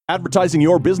Advertising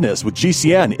your business with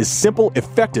GCN is simple,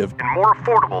 effective, and more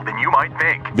affordable than you might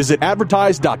think. Visit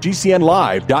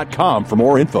advertise.gcnlive.com for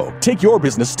more info. Take your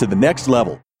business to the next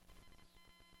level.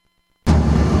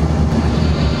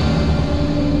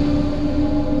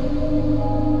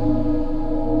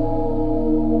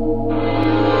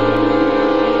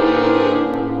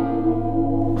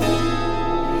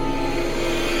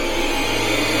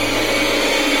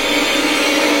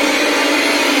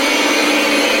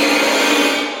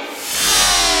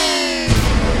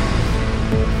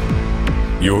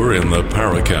 You're in the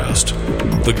Paracast,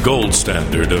 the gold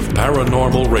standard of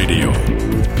paranormal radio.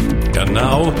 And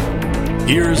now,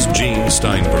 here's Gene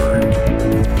Steinberg.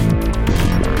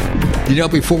 You know,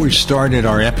 before we started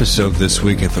our episode this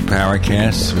week at the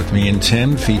Paracast with me and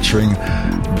Tim, featuring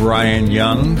Brian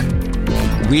Young,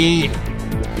 we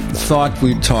thought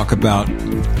we'd talk about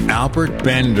Albert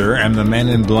Bender and the Men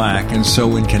in Black. And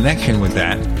so in connection with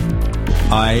that,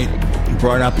 I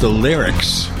brought up the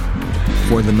lyrics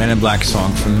for the Men in Black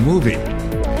song from the movie.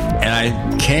 And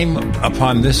I came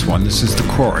upon this one. This is the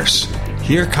chorus.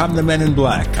 Here come the Men in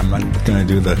Black. I'm not going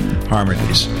to do the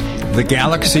harmonies. The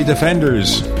Galaxy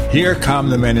Defenders. Here come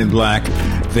the Men in Black.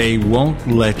 They won't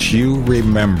let you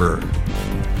remember.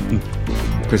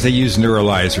 Because they use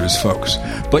neuralizers, folks.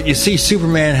 But you see,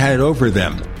 Superman had it over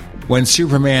them. When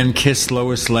Superman kissed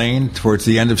Lois Lane towards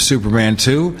the end of Superman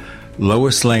 2,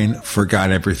 Lois Lane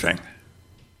forgot everything.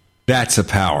 That's a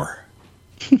power.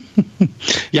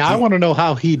 Yeah, I want to know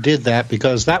how he did that,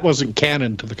 because that wasn't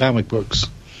canon to the comic books.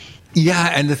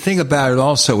 Yeah, and the thing about it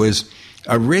also is,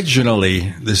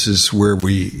 originally, this is where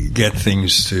we get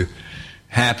things to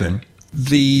happen.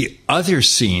 The other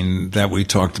scene that we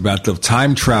talked about, the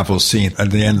time travel scene at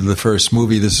the end of the first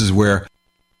movie, this is where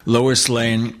Lois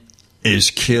Lane is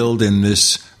killed in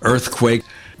this earthquake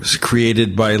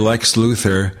created by Lex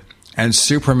Luthor, and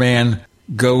Superman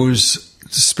goes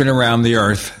to spin around the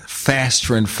earth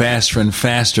faster and faster and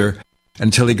faster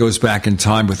until he goes back in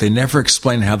time, but they never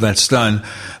explain how that's done.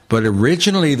 But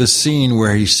originally the scene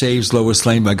where he saves Lois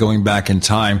Lane by going back in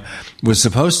time was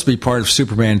supposed to be part of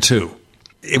Superman 2.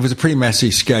 It was a pretty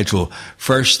messy schedule.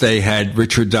 First they had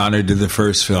Richard Donner do the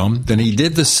first film, then he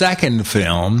did the second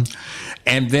film,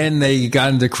 and then they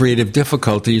got into creative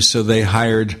difficulties, so they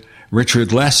hired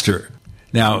Richard Lester.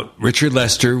 Now, Richard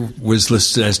Lester was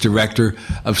listed as director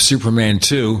of Superman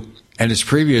 2, and his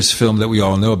previous film that we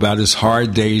all know about is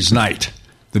Hard Day's Night,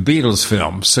 the Beatles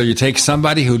film. So you take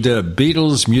somebody who did a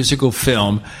Beatles musical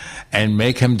film and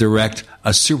make him direct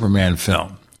a Superman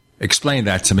film. Explain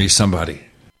that to me, somebody.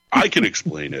 I can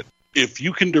explain it. If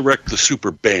you can direct the super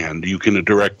band, you can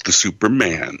direct the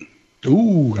Superman.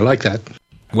 Ooh, I like that.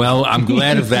 Well, I'm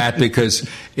glad of that, because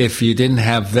if you didn't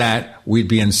have that, we'd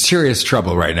be in serious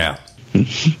trouble right now.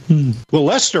 Well,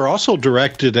 Lester also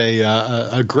directed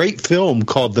a great film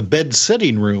called The Bed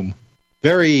Sitting Room.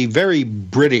 Very, very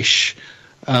British,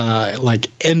 like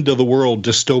end-of-the-world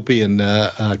dystopian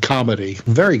comedy.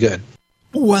 Very good.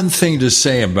 One thing to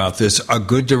say about this, a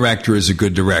good director is a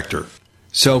good director.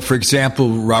 So, for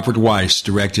example, Robert Weiss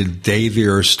directed Day the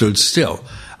Earth Stood Still,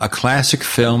 a classic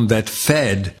film that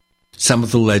fed some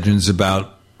of the legends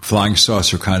about flying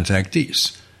saucer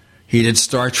contactees. He did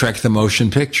Star Trek the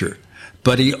Motion Picture.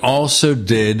 But he also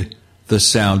did The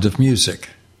Sound of Music,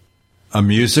 a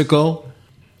musical,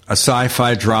 a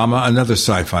sci-fi drama, another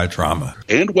sci-fi drama.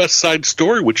 And West Side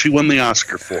Story, which he won the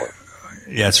Oscar for.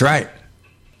 That's right.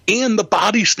 And The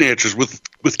Body Snatchers with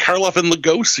Karloff and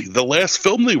Lugosi, the last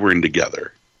film they were in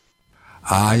together.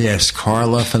 Ah, yes,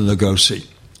 Karloff and Lugosi.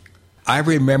 I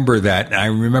remember that. I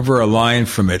remember a line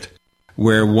from it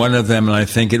where one of them, and I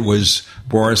think it was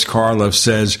Boris Karloff,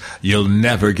 says, "You'll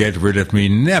never get rid of me,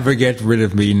 never get rid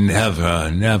of me,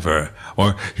 never, never."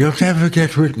 Or, "You'll never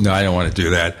get rid of me." No, I don't want to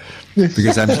do that,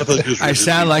 because I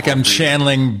sound like I'm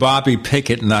channeling Bobby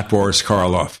Pickett, not Boris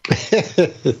Karloff.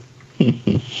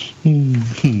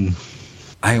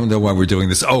 I don't know why we're doing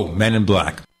this. Oh, Men in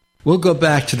Black. We'll go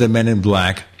back to the Men in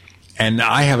Black, and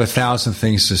I have 1,000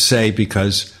 things to say,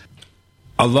 because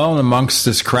alone amongst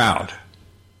this crowd,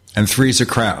 and three's a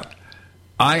crowd,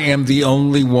 I am the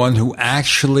only one who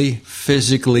actually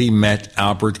physically met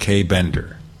Albert K.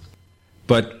 Bender.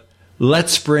 But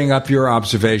let's bring up your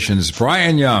observations.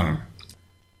 Brian Young,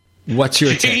 what's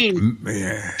your take?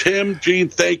 Tim, Gene,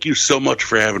 thank you so much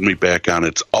for having me back on.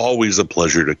 It's always a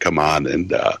pleasure to come on.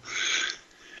 And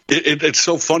it's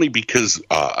so funny because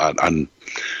on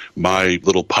my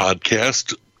little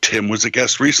podcast, Tim was a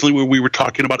guest recently where we were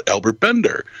talking about Albert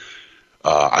Bender.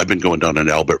 I've been going down an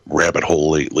Albert rabbit hole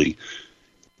lately.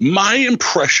 My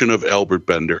impression of Albert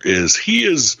Bender is he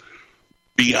is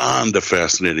beyond a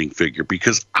fascinating figure,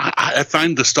 because I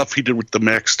find the stuff he did with the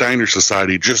Max Steiner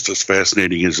Society just as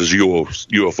fascinating as his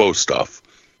UFO stuff.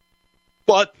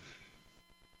 But,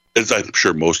 as I'm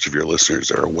sure most of your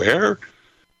listeners are aware,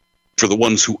 for the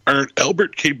ones who aren't,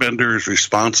 Albert K. Bender is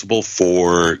responsible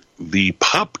for the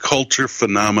pop culture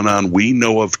phenomenon we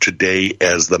know of today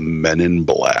as the Men in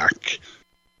Black.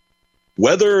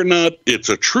 Whether or not it's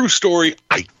a true story,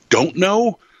 I don't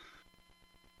know.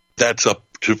 That's up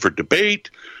for debate,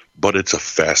 but it's a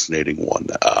fascinating one.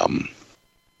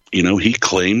 He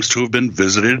claims to have been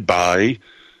visited by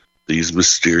these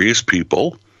mysterious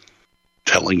people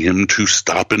telling him to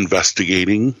stop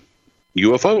investigating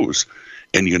UFOs.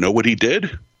 And you know what he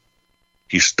did?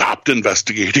 He stopped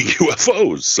investigating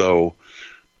UFOs. So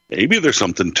maybe there's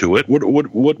something to it.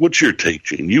 What's your take,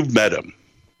 Gene? You've met him.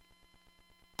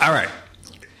 All right.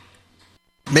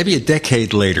 Maybe a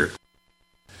decade later,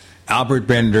 Albert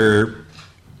Bender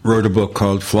wrote a book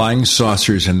called Flying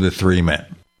Saucers and the Three Men.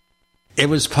 It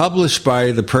was published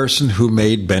by the person who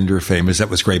made Bender famous. That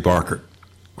was Gray Barker.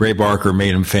 Gray Barker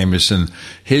made him famous in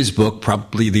his book,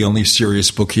 probably the only serious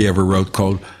book he ever wrote,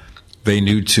 called They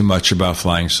Knew Too Much About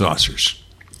Flying Saucers.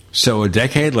 So a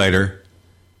decade later,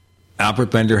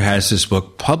 Albert Bender has this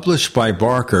book published by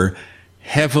Barker,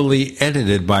 heavily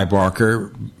edited by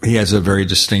Barker. He has a very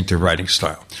distinctive writing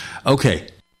style. Okay.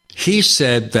 He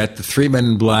said that the three men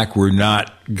in black were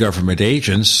not government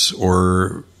agents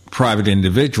or private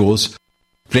individuals.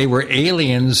 They were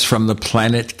aliens from the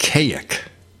planet Kayak.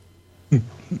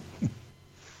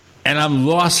 And I'm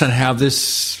lost on how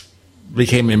this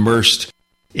became immersed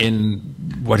in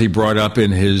what he brought up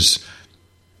in his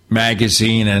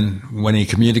magazine and when he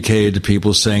communicated to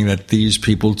people, saying that these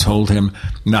people told him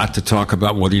not to talk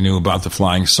about what he knew about the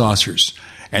flying saucers.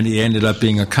 And he ended up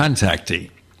being a contactee.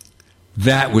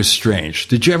 That was strange.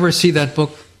 Did you ever see that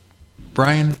book,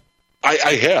 Brian?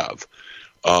 I have.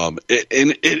 That's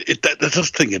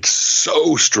the thing. It's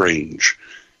so strange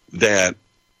that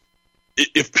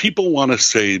if people want to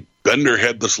say Bender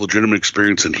had this legitimate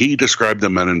experience and he described the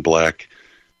Men in Black,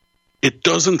 it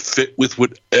doesn't fit with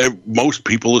what most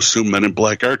people assume Men in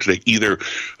Black are today. Either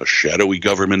a shadowy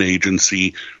government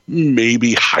agency,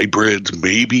 maybe hybrids,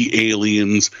 maybe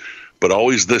aliens, but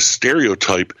always this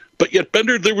stereotype. But yet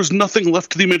Bender, there was nothing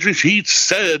left to the imagination. He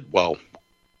said, well,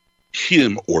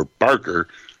 him or Barker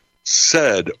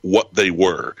said what they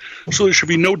were. So there should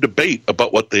be no debate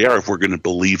about what they are if we're going to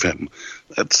believe him.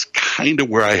 That's kind of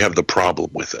where I have the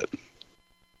problem with it.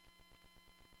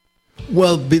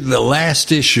 Well, the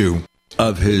last issue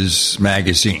of his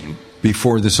magazine,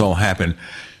 before this all happened,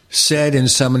 said in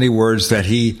so many words that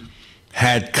he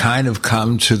had kind of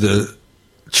come to the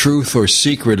truth or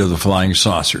secret of the flying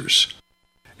saucers.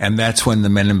 And that's when the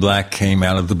Men in Black came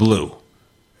out of the blue.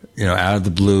 Out of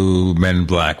the blue, Men in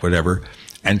Black, whatever,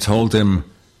 and told him,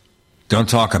 don't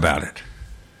talk about it.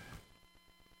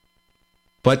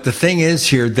 But the thing is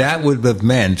here, that would have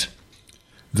meant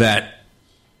that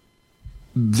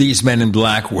these Men in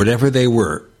Black, whatever they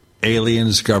were,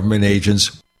 aliens, government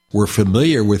agents, were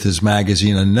familiar with his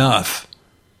magazine enough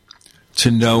to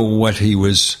know what he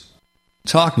was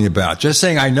talking about. Just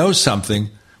saying, I know something,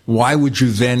 why would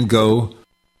you then go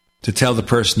to tell the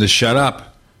person to shut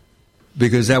up?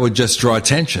 Because that would just draw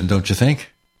attention, don't you think?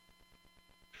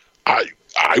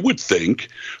 I would think.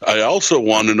 I also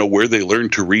want to know where they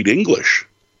learned to read English.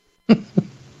 That's,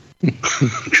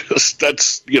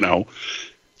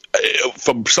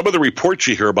 from some of the reports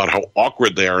you hear about how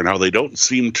awkward they are and how they don't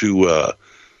seem to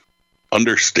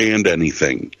understand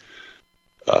anything.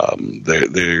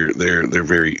 They're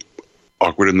very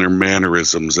awkward in their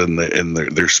mannerisms and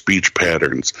their speech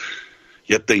patterns.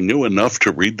 Yet they knew enough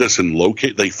to read this and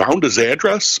locate. They found his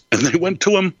address and they went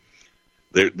to him.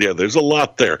 There's a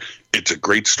lot there. It's a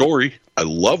great story. I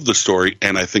love the story,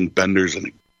 and I think Bender's an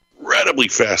incredibly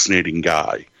fascinating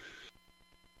guy.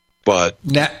 But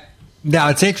now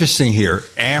it's interesting here.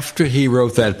 After he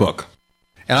wrote that book,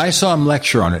 and I saw him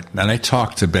lecture on it, and I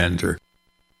talked to Bender.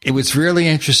 It was really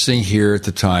interesting here at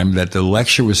the time that the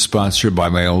lecture was sponsored by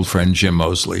my old friend Jim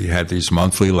Mosley. He had these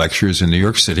monthly lectures in New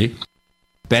York City.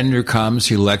 Bender comes,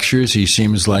 he lectures, he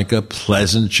seems like a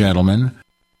pleasant gentleman,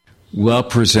 well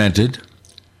presented.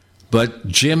 But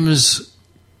Jim's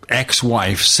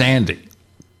ex-wife, Sandy,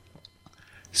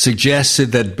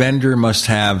 suggested that Bender must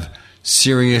have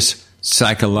serious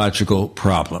psychological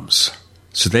problems.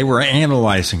 So they were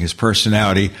analyzing his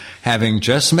personality, having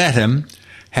just met him,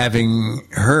 having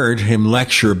heard him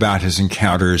lecture about his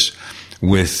encounters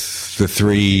with the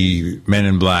three Men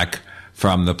in Black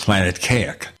from the planet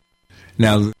Kayak.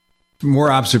 Now,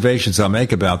 more observations I'll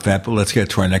make about that, but let's get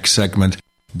to our next segment.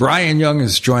 Brian Young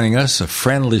is joining us, a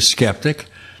friendly skeptic.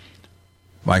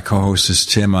 My co-host is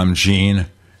Tim. I'm Gene.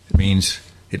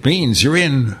 It means you're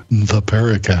in the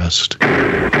Paracast.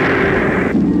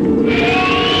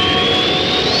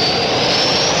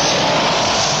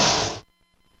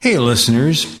 Hey,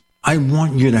 listeners. I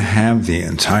want you to have the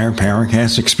entire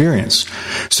Paracast experience.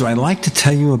 So I'd like to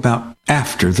tell you about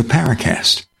After the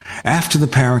Paracast. After the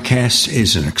Paracast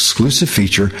is an exclusive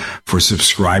feature for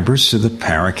subscribers to the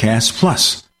Paracast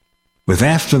Plus. With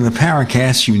After the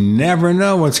Paracast, you never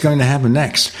know what's going to happen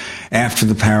next. After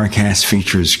the Paracast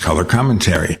features color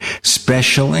commentary,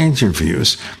 special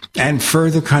interviews, and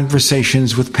further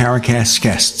conversations with Paracast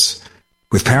guests.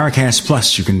 With Paracast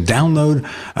Plus, you can download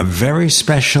a very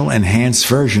special enhanced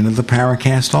version of the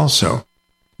Paracast also.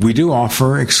 We do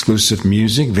offer exclusive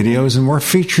music, videos, and more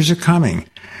features are coming.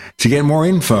 To get more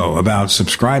info about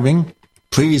subscribing,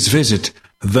 please visit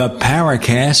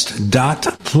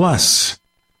theparacast.plus.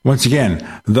 Once again,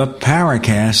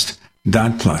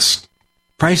 theparacast.plus.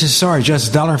 Prices are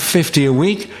just $1.50 a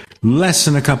week, less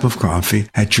than a cup of coffee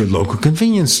at your local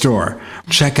convenience store.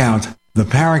 Check out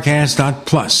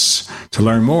theparacast.plus to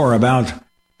learn more about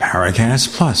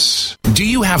Paracast Plus. Do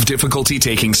you have difficulty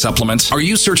taking supplements? Are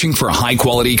you searching for a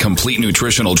high-quality, complete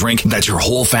nutritional drink that your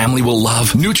whole family will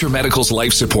love? NutriMedical's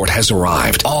Life Support has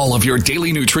arrived. All of your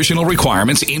daily nutritional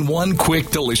requirements in one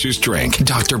quick, delicious drink.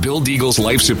 Dr. Bill Deagle's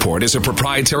Life Support is a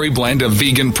proprietary blend of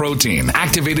vegan protein,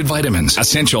 activated vitamins,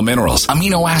 essential minerals,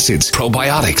 amino acids,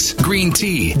 probiotics, green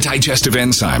tea, digestive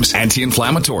enzymes,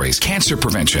 anti-inflammatories, cancer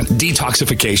prevention,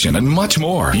 detoxification, and much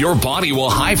more. Your body will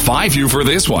high-five you for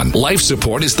this one. Life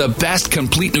Support is the best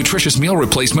complete nutritious meal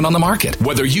replacement on the market.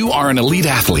 Whether you are an elite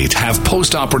athlete, have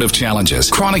post-operative challenges,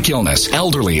 chronic illness,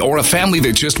 elderly, or a family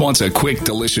that just wants a quick,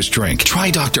 delicious drink, try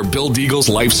Dr. Bill Deagle's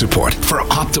Life Support for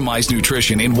optimized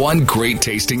nutrition in one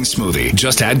great-tasting smoothie.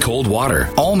 Just add cold water,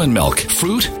 almond milk,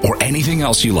 fruit, or anything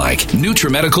else you like.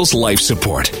 NutriMedical's Life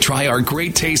Support. Try our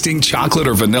great-tasting chocolate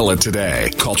or vanilla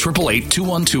today. Call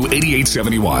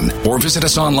 888-212-8871 or visit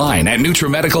us online at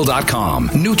NutriMedical.com.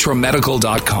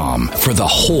 NutriMedical.com for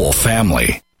the whole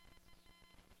family.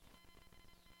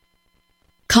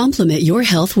 Complement your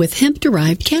health with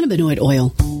hemp-derived cannabinoid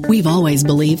oil. We've always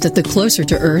believed that the closer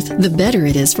to Earth, the better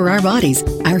it is for our bodies.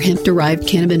 Our hemp-derived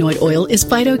cannabinoid oil is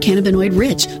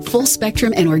phytocannabinoid-rich,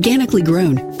 full-spectrum, and organically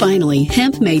grown. Finally,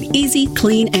 hemp made easy,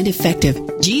 clean, and effective.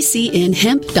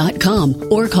 GCNhemp.com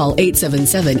or call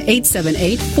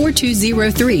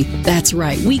 877-878-4203. That's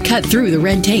right, we cut through the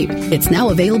red tape. It's now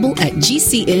available at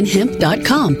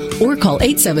GCNhemp.com or call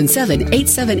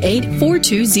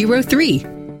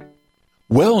 877-878-4203.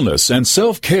 Wellness and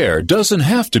self-care doesn't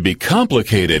have to be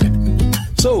complicated.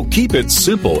 So keep it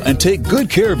simple and take good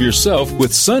care of yourself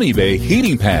with Sunny Bay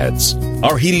heating pads.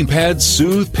 Our heating pads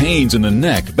soothe pains in the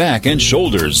neck, back, and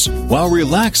shoulders while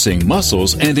relaxing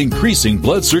muscles and increasing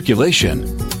blood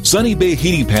circulation. Sunny Bay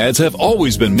heating pads have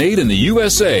always been made in the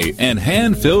USA and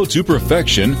hand-filled to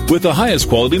perfection with the highest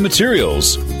quality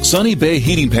materials. Sunny Bay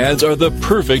heating pads are the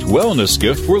perfect wellness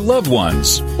gift for loved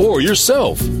ones or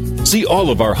yourself. See all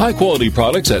of our high-quality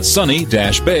products at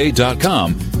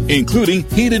sunny-bay.com, including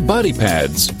heated body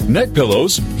pads, neck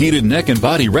pillows, heated neck and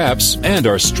body wraps, and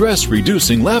our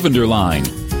stress-reducing lavender line.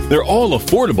 They're all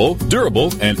affordable,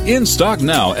 durable, and in stock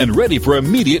now and ready for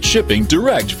immediate shipping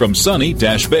direct from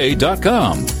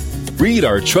sunny-bay.com. Read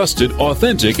our trusted,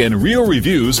 authentic, and real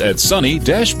reviews at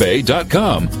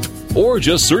sunny-bay.com or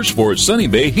just search for Sunny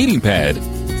Bay Heating Pad.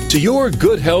 To your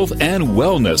good health and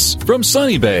wellness from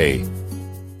Sunny Bay.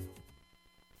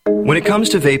 When it comes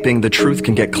to vaping, the truth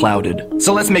can get clouded.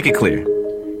 So let's make it clear.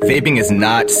 Vaping is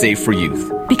not safe for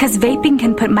youth. Because vaping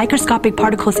can put microscopic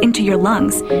particles into your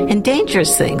lungs. And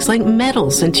dangerous things like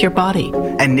metals into your body.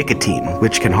 And nicotine,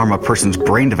 which can harm a person's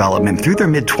brain development through their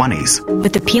mid-20s.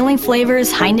 With appealing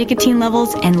flavors, high nicotine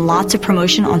levels, and lots of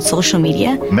promotion on social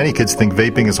media. Many kids think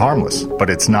vaping is harmless, but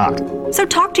it's not. So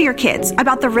talk to your kids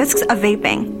about the risks of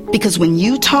vaping. Because when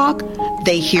you talk,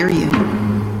 they hear you.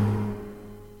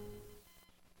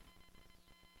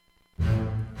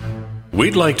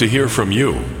 We'd like to hear from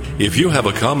you. If you have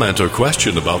a comment or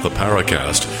question about the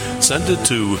Paracast, send it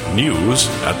to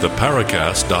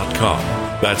news@theparacast.com.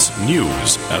 That's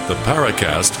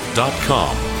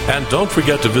news@theparacast.com. And don't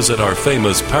forget to visit our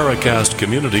famous Paracast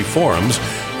community forums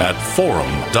at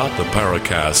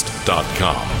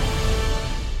forum.theparacast.com.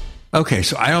 Okay,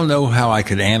 so I don't know how I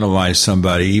could analyze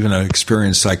somebody, even an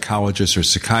experienced psychologist or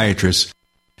psychiatrist,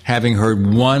 having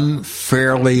heard one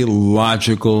fairly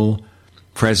logical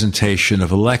presentation of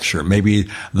a lecture, maybe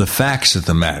the facts of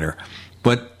the matter.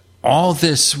 But all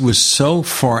this was so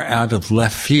far out of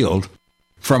left field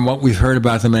from what we've heard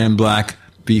about the Men in Black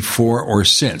before or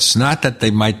since. Not that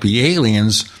they might be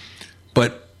aliens,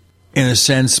 but in a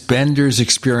sense, Bender's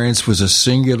experience was a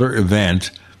singular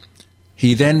event.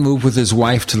 He then moved with his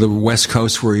wife to the West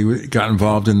Coast, where he got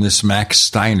involved in this Max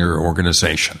Steiner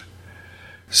organization.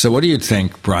 So what do you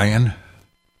think, Brian?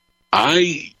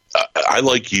 I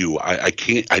like you. I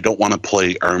don't want to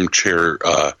play armchair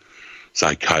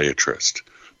psychiatrist,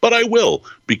 but I will,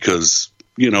 because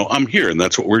I'm here, and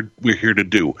that's what we're here to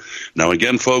do. Now,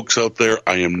 again, folks out there,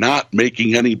 I am not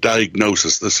making any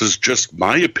diagnosis. This is just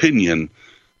my opinion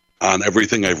on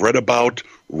everything I've read about,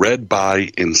 read by,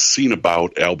 and seen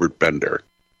about Albert Bender.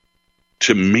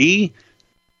 To me,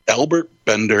 Albert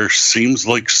Bender seems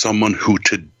like someone who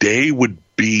today would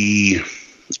be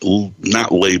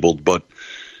not labeled, but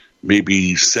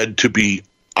maybe said to be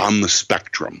on the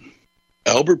spectrum.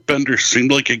 Albert Bender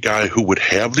seemed like a guy who would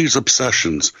have these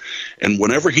obsessions, and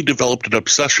whenever he developed an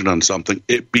obsession on something,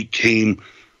 it became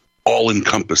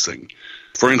all-encompassing.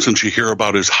 For instance, you hear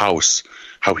about his house,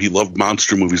 how he loved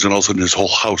monster movies, and all of a sudden his whole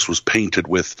house was painted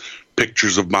with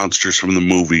pictures of monsters from the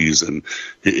movies, and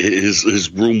his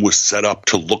room was set up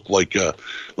to look like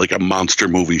a monster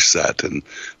movie set. And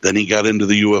then he got into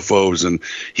the UFOs, and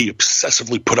he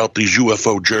obsessively put out these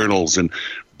UFO journals and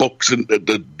books, and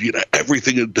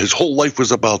everything. His whole life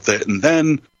was about that. And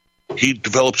then he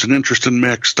develops an interest in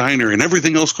Max Steiner, and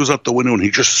everything else goes out the window, and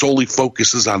he just solely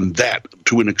focuses on that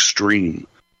to an extreme.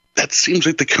 That seems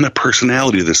like the kind of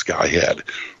personality this guy had.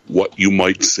 What you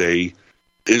might say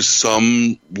is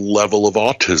some level of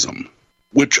autism,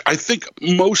 which I think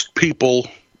most people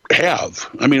have.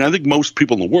 I mean, I think most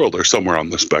people in the world are somewhere on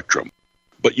the spectrum.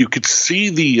 But you could see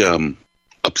the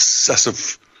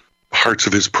obsessive parts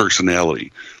of his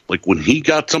personality. Like when he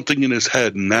got something in his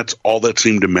head, and that's all that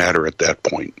seemed to matter at that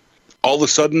point. All of a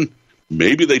sudden,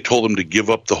 maybe they told him to give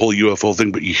up the whole UFO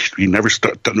thing, but he never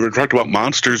talked about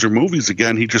monsters or movies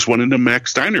again. He just went into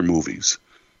Max Steiner movies.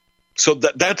 So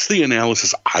that's the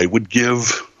analysis I would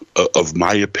give of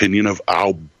my opinion of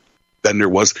how Bender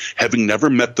was, having never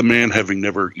met the man, having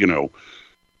never,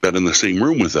 been in the same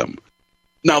room with him.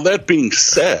 Now, that being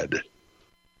said,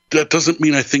 that doesn't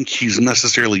mean I think he's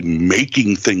necessarily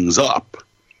making things up.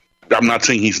 I'm not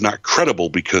saying he's not credible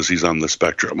because he's on the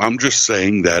spectrum. I'm just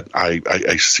saying that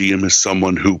I see him as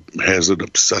someone who has an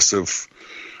obsessive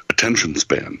attention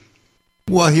span.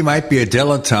 Well, he might be a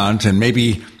dilettante, and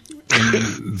maybe in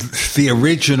the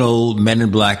original Men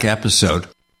in Black episode,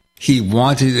 he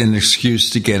wanted an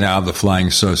excuse to get out of the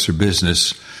flying saucer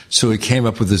business, so he came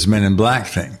up with his Men in Black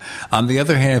thing. On the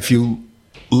other hand, if you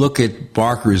look at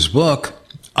Barker's book,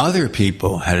 other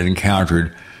people had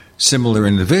encountered similar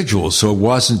individuals, so it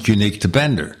wasn't unique to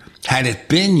Bender. Had it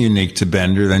been unique to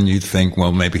Bender, then you'd think,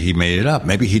 well, maybe he made it up.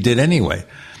 Maybe he did anyway.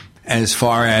 And as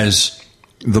far as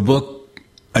the book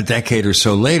a decade or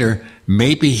so later,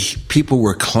 maybe people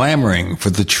were clamoring for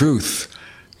the truth,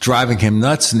 driving him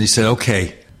nuts, and he said,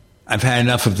 okay, I've had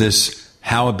enough of this.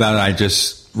 How about I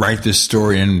just write this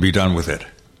story and be done with it?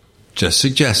 Just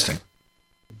suggesting.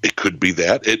 It could be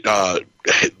that. It,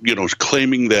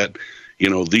 claiming that,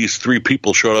 these three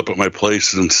people showed up at my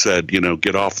place and said,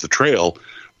 get off the trail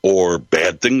or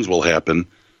bad things will happen.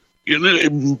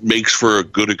 It makes for a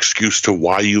good excuse to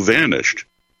why you vanished.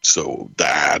 So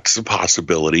that's a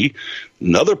possibility.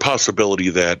 Another possibility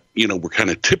that, we're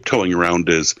kind of tiptoeing around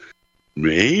is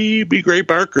maybe Gray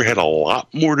Barker had a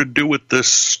lot more to do with this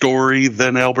story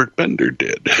than Albert Bender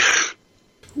did.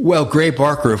 Well, Gray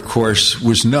Barker, of course,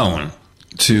 was known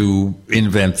to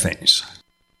invent things.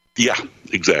 Yeah,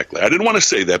 exactly. I didn't want to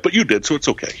say that, but you did, so it's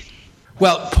okay.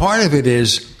 Well, part of it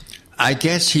is, I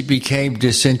guess he became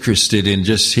disinterested in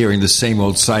just hearing the same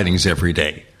old sightings every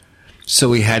day.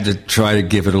 So he had to try to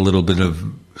give it a little bit of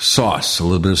sauce, a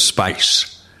little bit of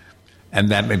spice. And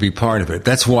that may be part of it.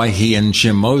 That's why he and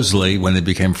Jim Moseley, when they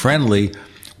became friendly,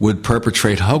 would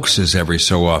perpetrate hoaxes every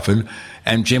so often.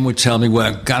 And Jim would tell me, well,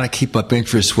 I've got to keep up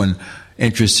interest when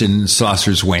interest in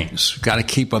saucers wanes. Got to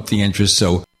keep up the interest,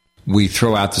 so we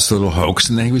throw out this little hoax,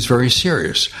 and then he was very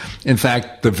serious. In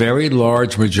fact, the very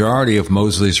large majority of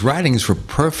Moseley's writings were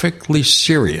perfectly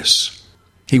serious.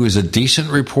 He was a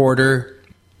decent reporter.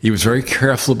 He was very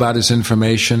careful about his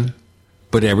information,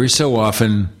 but every so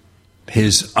often,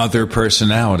 his other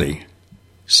personality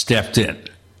stepped in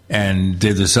and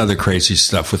did this other crazy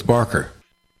stuff with Barker.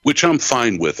 Which I'm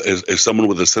fine with. As someone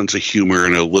with a sense of humor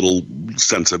and a little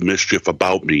sense of mischief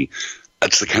about me,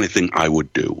 that's the kind of thing I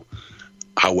would do.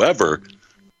 However,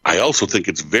 I also think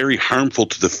it's very harmful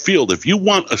to the field. If you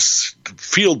want a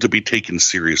field to be taken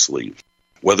seriously,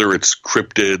 whether it's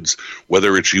cryptids,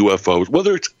 whether it's UFOs,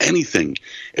 whether it's anything,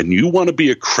 and you want to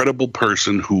be a credible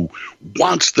person who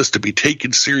wants this to be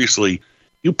taken seriously,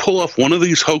 You pull off one of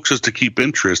these hoaxes to keep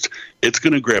interest, it's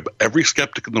going to grab every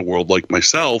skeptic in the world like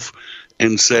myself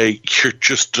and say, you're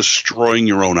just destroying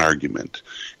your own argument.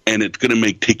 And it's going to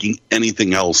make taking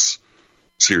anything else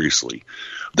seriously.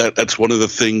 That's one of the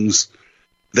things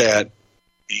that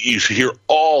you hear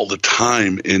all the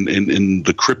time in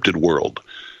the cryptid world.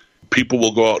 People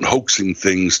will go out and hoaxing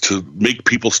things to make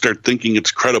people start thinking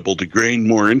it's credible to gain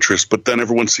more interest, but then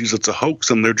everyone sees it's a hoax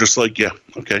and they're just like, yeah,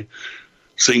 okay.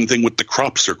 Same thing with the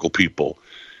crop circle people.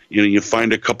 You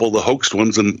find a couple of the hoaxed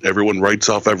ones and everyone writes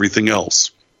off everything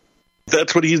else.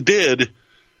 That's what he did.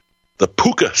 The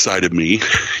puka side of me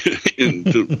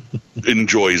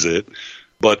enjoys it.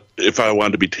 But if I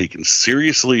wanted to be taken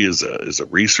seriously as a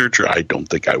researcher, I don't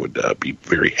think I would be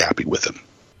very happy with him.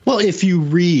 Well, if you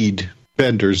read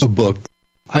Bender's book,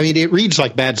 I mean, it reads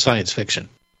like bad science fiction.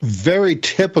 Very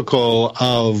typical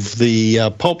of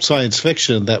the pulp science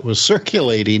fiction that was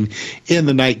circulating in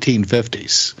the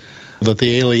 1950s. That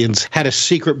the aliens had a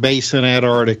secret base in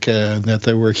Antarctica and that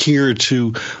they were here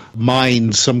to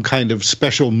mine some kind of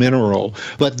special mineral.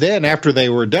 But then after they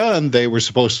were done, they were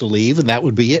supposed to leave, and that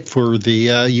would be it for the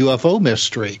UFO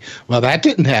mystery. Well, that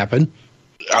didn't happen.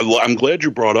 I'm glad you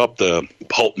brought up the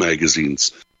pulp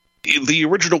magazines. The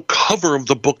original cover of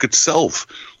the book itself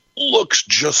looks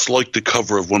just like the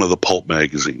cover of one of the pulp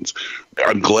magazines.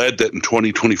 I'm glad that in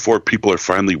 2024 people are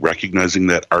finally recognizing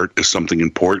that art is something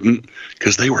important,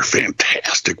 because they were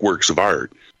fantastic works of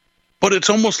art. But it's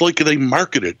almost like they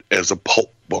market it as a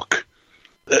pulp book.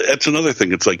 That's another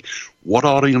thing. It's like, what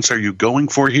audience are you going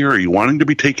for here? Are you wanting to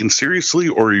be taken seriously,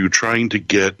 or are you trying to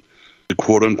get the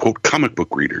quote-unquote comic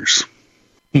book readers?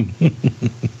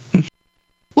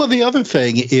 Well, the other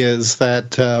thing is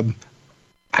that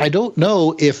I don't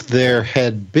know if there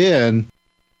had been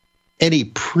any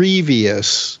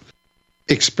previous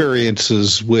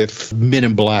experiences with Men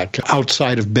in Black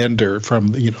outside of Bender.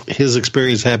 From his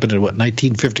experience happened in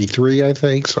 1953, I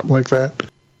think, something like that.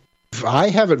 I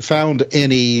haven't found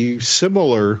any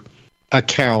similar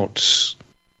accounts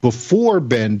before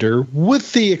Bender,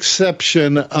 with the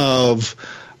exception of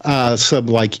some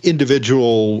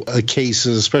individual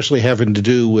cases, especially having to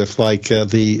do with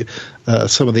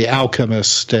some of the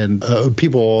alchemists and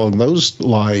people along those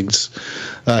lines,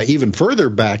 even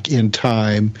further back in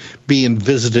time, being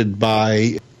visited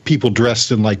by people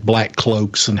dressed in black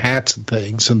cloaks and hats and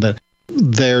things, and that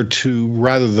there to,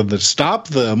 rather than to stop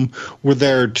them, were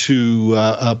there to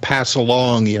pass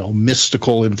along,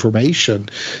 mystical information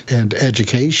and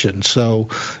education. So,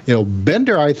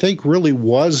 Bender, I think, really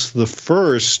was the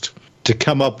first to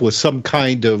come up with some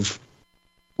kind of,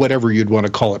 whatever you'd want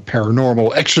to call it,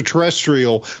 paranormal,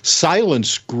 extraterrestrial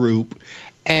silence group.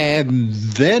 And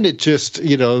then it just,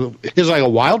 it's like a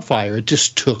wildfire. It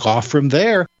just took off from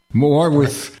there. More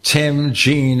with Tim,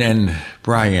 Gene, and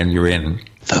Brian. You're in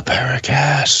the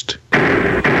Paracast.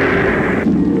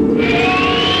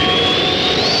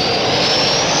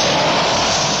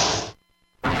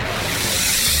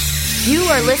 You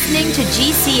are listening to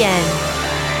GCN.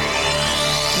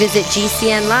 Visit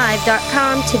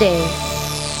GCNlive.com today.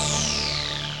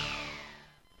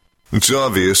 It's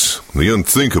obvious. The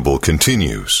unthinkable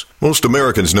continues. Most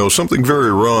Americans know something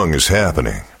very wrong is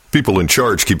happening. People in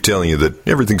charge keep telling you that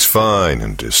everything's fine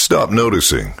and to stop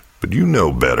noticing. But you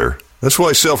know better. That's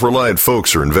why self-reliant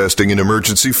folks are investing in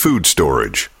emergency food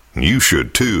storage. And you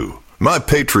should too. My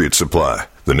Patriot Supply,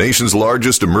 the nation's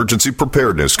largest emergency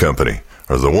preparedness company,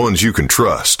 are the ones you can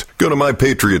trust. Go to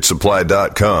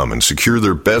MyPatriotSupply.com and secure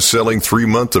their best-selling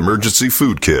 3-month emergency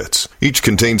food kits. Each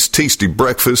contains tasty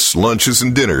breakfasts, lunches,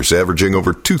 and dinners averaging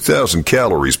over 2,000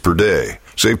 calories per day.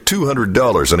 Save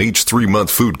 $200 on each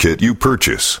 3-month food kit you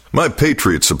purchase. My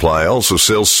Patriot Supply also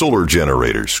sells solar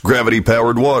generators,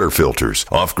 gravity-powered water filters,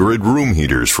 off-grid room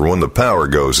heaters for when the power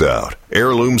goes out,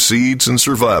 heirloom seeds, and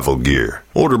survival gear.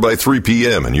 Order by 3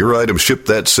 p.m. and your items ship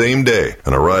that same day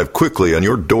and arrive quickly on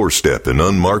your doorstep in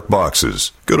unmarked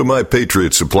boxes. Go to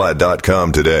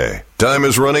MyPatriotSupply.com today. Time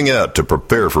is running out to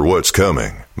prepare for what's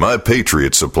coming.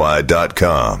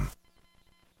 MyPatriotSupply.com.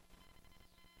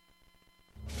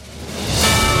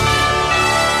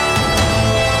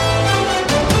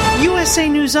 USA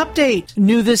News Update.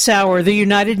 New this hour, the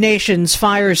United Nations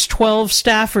fires 12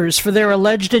 staffers for their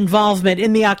alleged involvement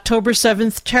in the October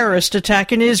 7th terrorist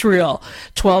attack in Israel.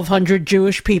 1,200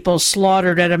 Jewish people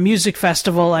slaughtered at a music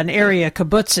festival and area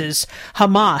kibbutzes.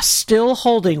 Hamas still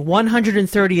holding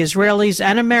 130 Israelis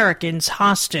and Americans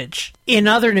hostage. In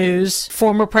other news,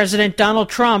 former President Donald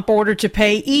Trump ordered to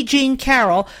pay E. Jean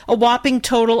Carroll a whopping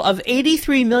total of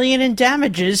 $83 million in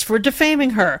damages for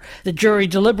defaming her. The jury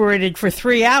deliberated for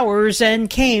 3 hours and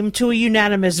came to a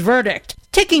unanimous verdict.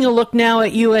 Taking a look now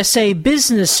at USA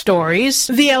Business stories.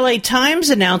 The LA Times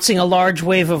announcing a large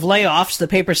wave of layoffs. The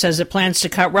paper says it plans to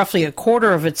cut roughly a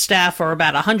quarter of its staff, or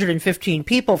about 115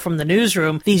 people, from the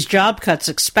newsroom. These job cuts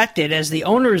expected as the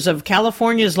owners of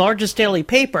California's largest daily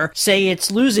paper say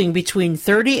it's losing between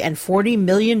 $30 and $40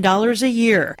 million a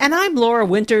year. And I'm Laura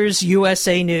Winters,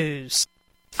 USA News.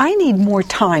 I need more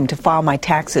time to file my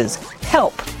taxes.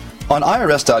 Help. On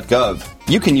IRS.gov,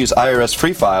 you can use IRS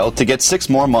Free File to get 6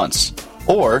 more months.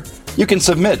 Or you can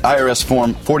submit IRS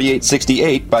Form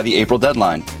 4868 by the April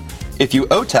deadline. If you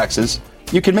owe taxes,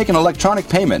 you can make an electronic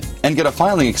payment and get a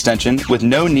filing extension with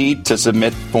no need to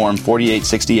submit Form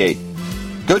 4868.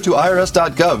 Go to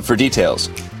IRS.gov for details.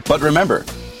 But remember,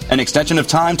 an extension of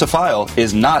time to file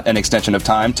is not an extension of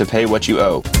time to pay what you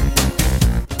owe.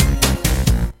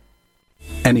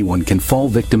 Anyone can fall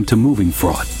victim to moving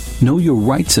fraud. Know your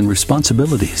rights and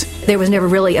responsibilities. There was never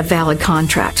really a valid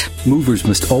contract. Movers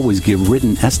must always give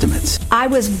written estimates. I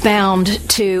was bound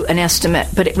to an estimate,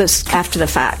 but it was after the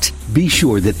fact. Be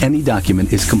sure that any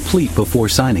document is complete before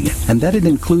signing it, and that it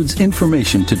includes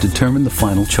information to determine the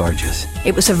final charges.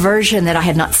 It was a version that I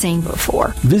had not seen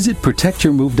before. Visit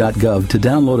protectyourmove.gov to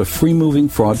download a free moving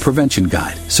fraud prevention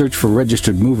guide. Search for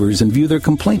registered movers and view their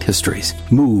complaint histories.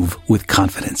 Move with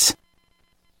confidence.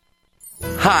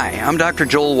 Hi, I'm Dr.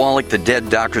 Joel Wallach, the Dead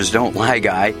Doctors Don't Lie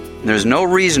guy. There's no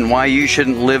reason why you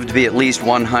shouldn't live to be at least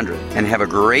 100 and have a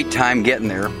great time getting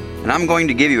there. And I'm going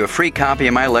to give you a free copy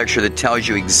of my lecture that tells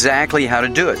you exactly how to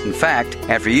do it. In fact,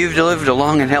 after you've lived a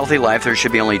long and healthy life, there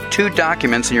should be only 2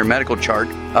 documents in your medical chart,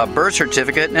 a birth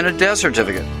certificate and a death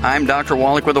certificate. I'm Dr.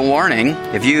 Wallach with a warning.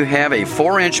 If you have a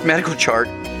 4-inch medical chart,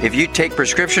 if you take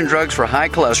prescription drugs for high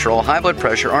cholesterol, high blood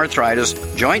pressure, arthritis,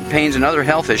 joint pains, and other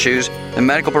health issues, the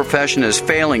medical profession is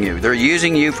failing you. They're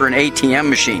using you for an ATM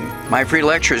machine. My free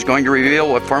lecture is going to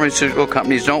reveal what pharmaceutical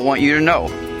companies don't want you to know.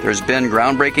 There's been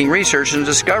groundbreaking research and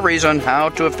discoveries on how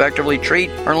to effectively treat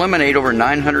or eliminate over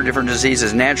 900 different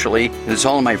diseases naturally. And it's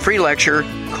all in my free lecture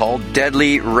called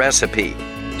Deadly Recipe.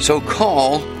 So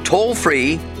call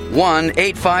toll-free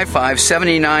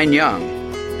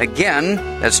 1-855-79-YOUNG. Again,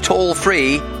 that's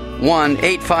toll-free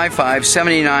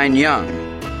 1-855-79-YOUNG.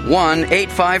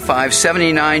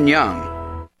 1-855-79-YOUNG.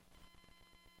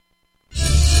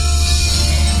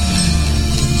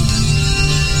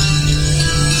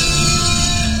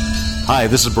 Hi,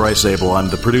 this is Bryce Abel. I'm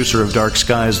the producer of Dark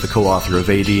Skies, the co-author of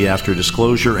AD After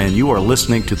Disclosure, and you are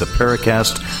listening to the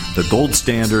Paracast, the gold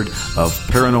standard of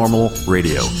paranormal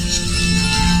radio.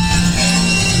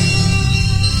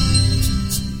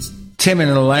 Tim, in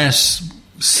the last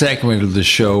segment of the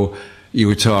show, you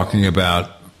were talking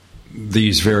about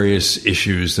these various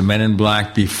issues, the Men in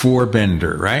Black before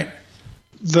Bender, right?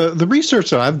 The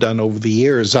research that I've done over the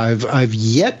years, I've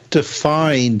yet to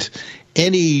find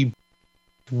any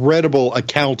credible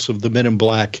accounts of the Men in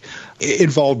Black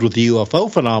involved with the UFO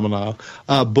phenomena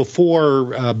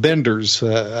before Bender's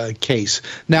case.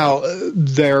 Now,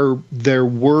 there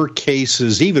were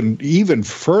cases even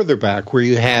further back where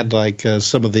you had like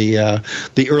some of the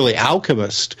early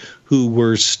alchemists who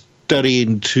were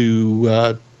studying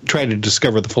to try to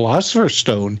discover the Philosopher's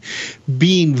Stone,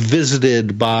 being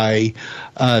visited by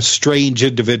strange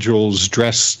individuals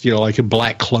dressed, like in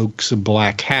black cloaks and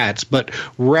black hats. But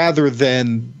rather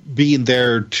than being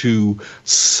there to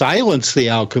silence the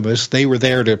alchemists, they were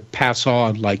there to pass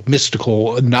on like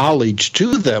mystical knowledge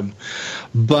to them.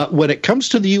 But when it comes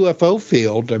to the UFO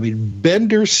field, I mean,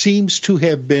 Bender seems to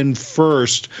have been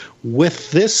first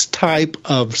with this type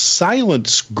of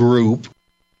silence group,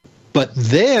 but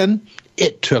then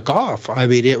it took off. I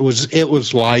mean, it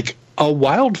was like a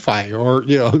wildfire, or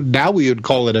now we would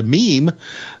call it a meme,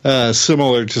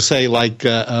 similar to say like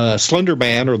Slender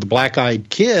Man or the Black Eyed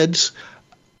Kids.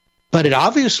 But it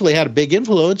obviously had a big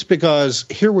influence because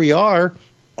here we are,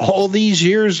 all these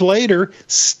years later,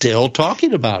 still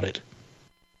talking about it.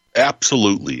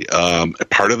 Absolutely.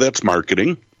 Part of that's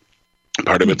marketing.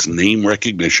 Part of it's name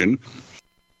recognition.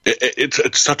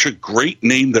 It's such a great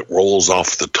name that rolls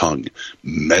off the tongue,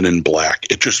 Men in Black.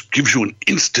 It just gives you an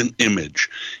instant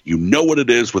image. You know what it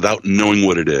is without knowing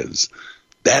what it is.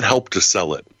 That helped to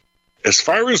sell it. As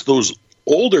far as those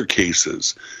older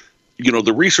cases,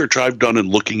 the research I've done in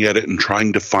looking at it and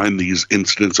trying to find these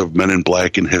incidents of Men in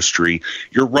Black in history,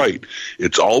 you're right.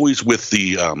 It's always with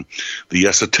the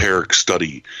esoteric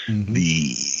study,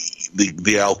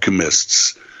 the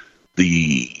alchemists,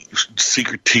 the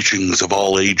secret teachings of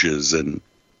all ages, and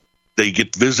they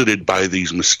get visited by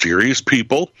these mysterious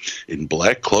people in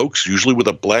black cloaks, usually with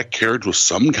a black carriage with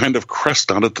some kind of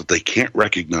crest on it that they can't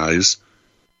recognize,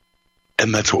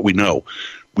 and that's what we know.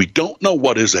 We don't know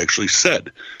what is actually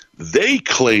said. They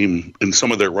claim in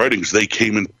some of their writings they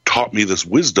came and taught me this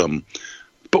wisdom,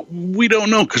 but we don't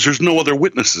know because there's no other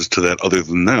witnesses to that other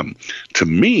than them. To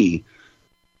me,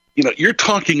 you're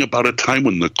talking about a time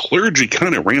when the clergy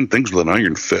kind of ran things with an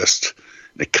iron fist.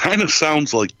 It kind of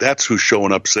sounds like that's who's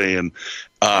showing up saying,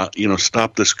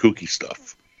 stop this kooky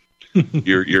stuff.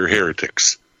 You're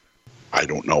heretics. I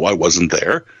don't know. I wasn't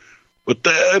there. But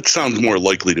that sounds more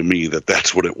likely to me that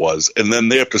that's what it was. And then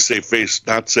they have to save face,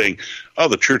 not saying, oh,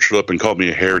 the church showed up and called me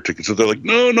a heretic. And so they're like,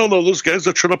 no, those guys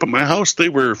that showed up at my house, they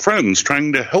were friends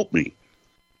trying to help me.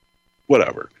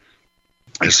 Whatever.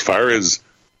 As far as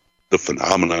the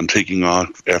phenomenon taking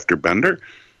off after Bender,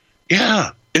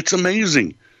 yeah, it's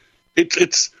amazing.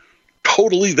 It's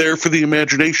totally there for the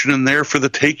imagination and there for the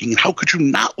taking. How could you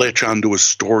not latch onto a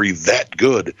story that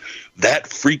good, that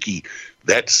freaky,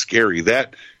 that scary,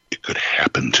 that it could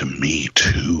happen to me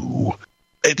too?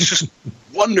 It's just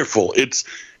wonderful. It's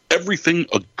everything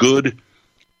a good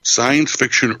science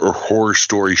fiction or horror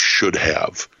story should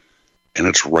have. And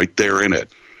it's right there in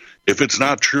it. If it's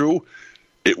not true,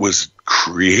 it was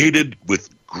created with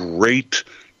great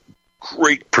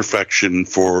perfection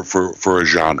for a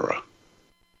genre.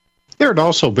 There had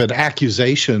also been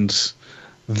accusations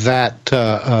that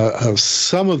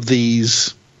some of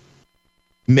these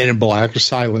Men in Black or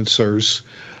silencers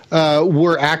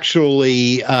were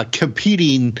actually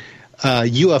competing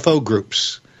UFO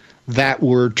groups that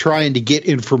were trying to get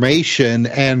information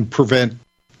and prevent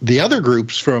the other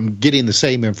groups from getting the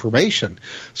same information.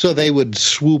 So they would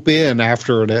swoop in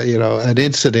after an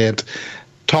incident,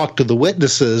 talk to the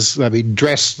witnesses,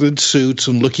 dressed in suits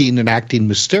and looking and acting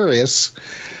mysterious,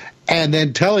 and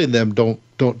then telling them don't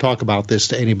talk about this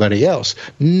to anybody else.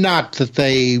 Not that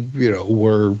they,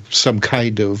 were some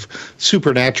kind of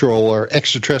supernatural or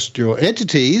extraterrestrial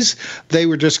entities. They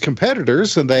were just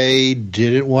competitors, and they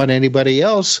didn't want anybody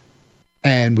else.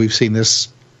 And we've seen this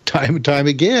time and time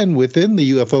again within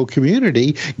the UFO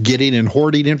community, getting and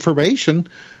hoarding information.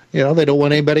 They don't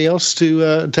want anybody else to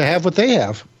have what they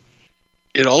have.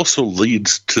 It also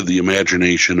leads to the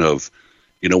imagination of,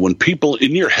 when people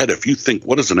in your head, if you think,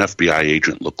 what does an FBI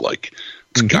agent look like?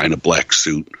 It's a guy in a black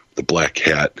suit, the black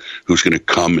hat, who's going to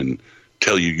come and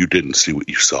tell you didn't see what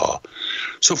you saw.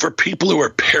 So for people who are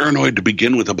paranoid to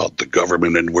begin with about the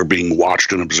government and we're being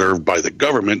watched and observed by the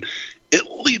government, it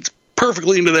leads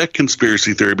perfectly into that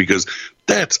conspiracy theory because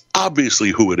that's obviously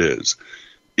who it is.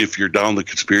 If you're down the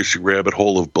conspiracy rabbit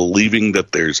hole of believing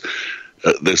that there's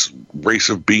this race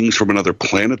of beings from another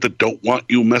planet that don't want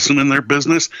you messing in their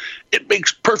business, it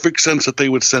makes perfect sense that they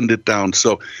would send it down.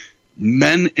 So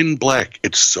Men in Black,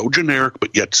 it's so generic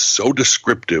but yet so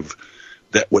descriptive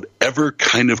that whatever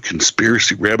kind of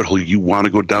conspiracy rabbit hole you want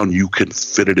to go down, you can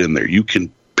fit it in there. You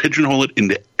can pigeonhole it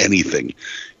into anything.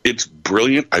 It's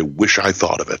brilliant. I wish I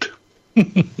thought of it.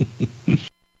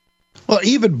 Well,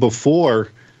 even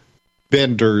before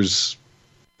Bender's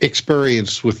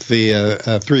experience with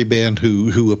the three men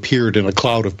who appeared in a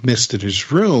cloud of mist in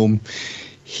his room,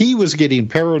 he was getting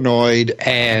paranoid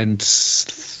and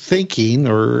thinking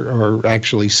or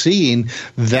actually seeing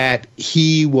that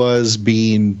he was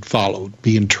being followed,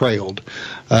 being trailed.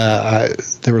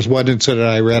 There was one incident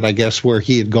I read, I guess, where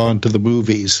he had gone to the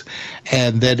movies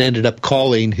and then ended up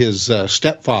calling his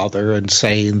stepfather and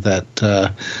saying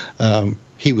that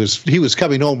he was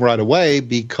coming home right away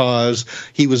because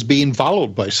he was being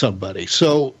followed by somebody.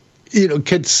 So,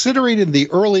 considering in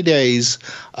the early days,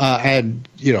 and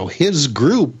his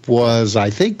group was, I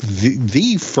think,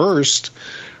 the first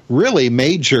really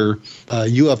major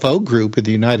UFO group in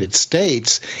the United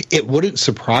States, it wouldn't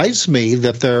surprise me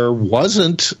that there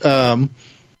wasn't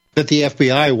that the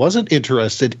FBI wasn't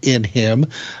interested in him,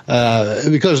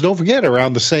 because don't forget,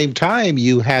 around the same time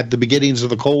you had the beginnings of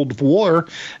the Cold War,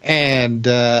 and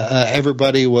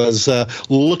everybody was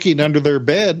looking under their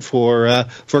bed for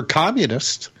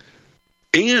communists.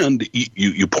 And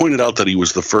you pointed out that he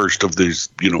was the first of these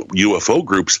UFO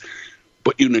groups,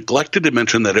 but you neglected to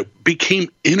mention that it became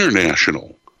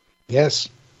international. Yes.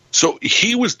 So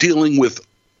he was dealing with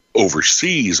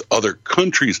overseas, other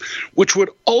countries, which would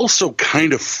also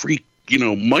kind of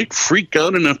might freak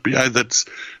out an FBI that's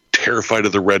terrified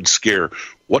of the Red Scare.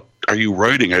 What are you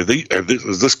writing?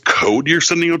 Is this code you're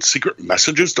sending out, secret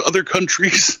messages to other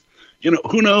countries?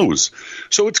 Who knows?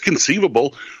 So it's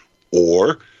conceivable.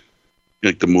 Or,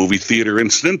 like the movie theater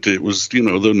incident, it was, the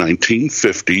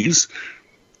 1950s.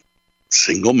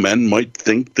 Single men might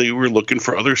think they were looking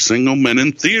for other single men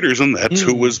in theaters, and that's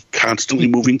who was constantly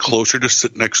moving closer to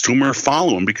sit next to him or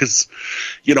follow him because,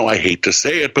 I hate to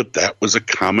say it, but that was a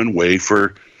common way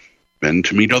for men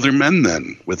to meet other men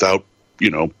then without,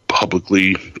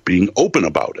 publicly being open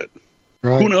about it.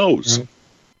 Right. Who knows? Right.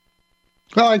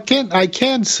 Well, I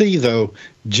can see, though,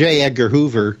 J. Edgar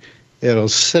Hoover,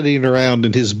 sitting around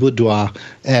in his boudoir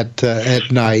at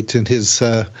night in his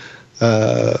frilly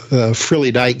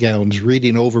nightgowns,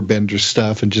 reading Overbender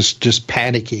stuff and just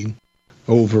panicking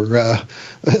over,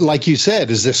 like you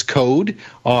said, is this code?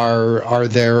 Are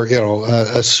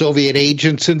there Soviet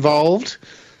agents involved?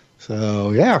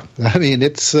 So yeah, I mean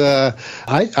it's.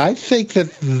 I think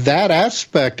that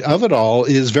aspect of it all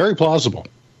is very plausible.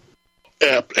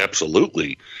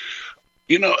 Absolutely.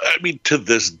 I mean, to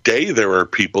this day, there are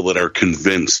people that are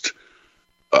convinced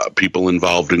people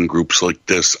involved in groups like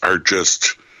this are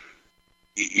just,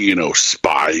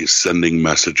 spies sending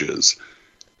messages.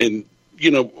 And,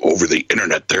 over the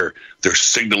internet, they're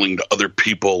signaling to other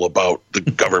people about the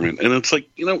government. And it's like,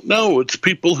 no, it's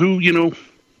people who,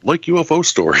 like UFO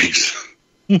stories.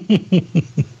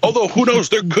 Although, who knows,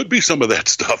 there could be some of that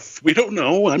stuff. We don't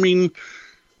know. I mean,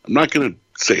 I'm not going to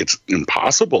say it's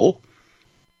impossible.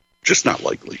 Just not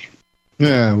likely.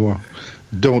 Yeah, well,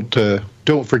 don't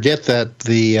forget that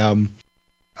the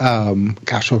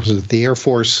what was it? The Air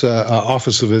Force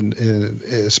Office of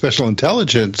Special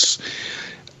Intelligence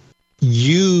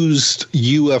used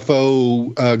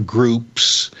UFO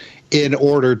groups in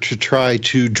order to try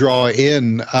to draw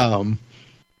in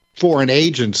foreign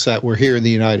agents that were here in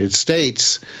the United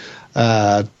States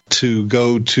to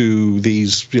go to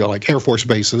these, like Air Force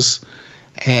bases.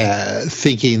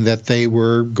 Thinking that they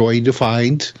were going to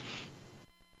find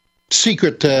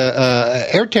secret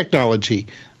air technology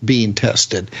being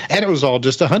tested. And it was all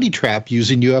just a honey trap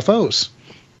using UFOs.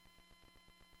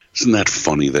 Isn't that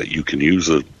funny that you can use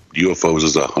UFOs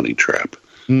as a honey trap?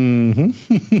 Mm-hmm.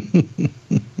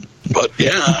 But,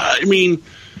 yeah, I mean,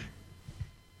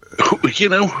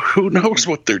 who knows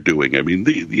what they're doing? I mean,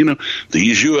 these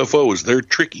UFOs, they're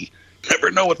tricky.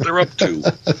 Never know what they're up to.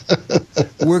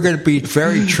 We're going to be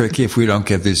very tricky if we don't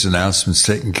get these announcements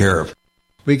taken care of.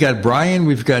 We got Brian,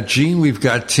 we've got Gene, we've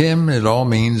got Tim. It all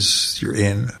means you're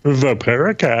in the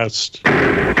Paracast.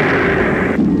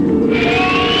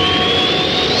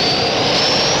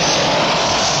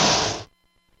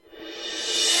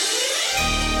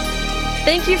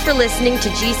 Thank you for listening to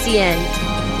GCN.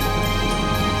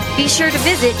 Be sure to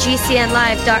visit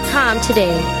GCNlive.com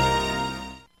today.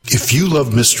 If you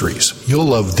love mysteries, you'll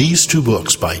love these two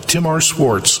books by Tim R.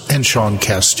 Swartz and Sean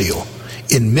Castile.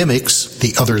 In Mimics,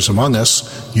 The Others Among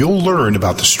Us, you'll learn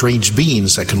about the strange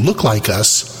beings that can look like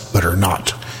us, but are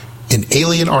not. In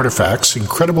Alien Artifacts,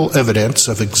 Incredible Evidence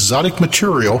of Exotic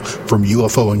Material from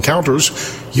UFO Encounters,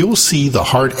 you'll see the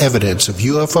hard evidence of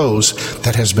UFOs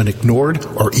that has been ignored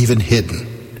or even hidden.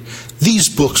 These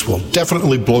books will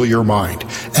definitely blow your mind,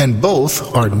 and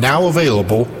both are now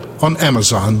available on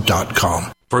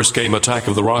Amazon.com. First came Attack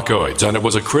of the Rockoids, and it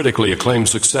was a critically acclaimed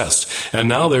success. And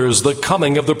now there's The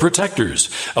Coming of the Protectors.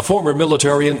 A former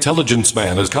military intelligence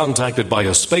man is contacted by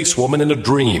a space woman in a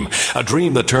dream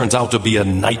that turns out to be a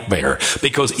nightmare,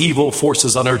 because evil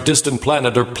forces on her distant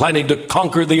planet are planning to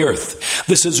conquer the Earth.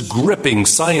 This is gripping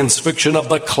science fiction of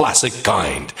the classic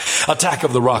kind. Attack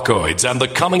of the Rockoids and The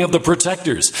Coming of the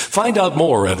Protectors. Find out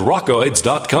more at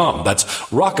rockoids.com. That's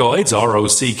Rockoids,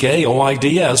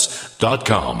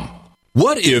 ROCKOIDS.com.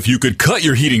 What if you could cut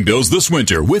your heating bills this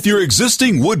winter with your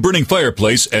existing wood-burning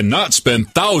fireplace and not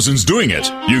spend thousands doing it?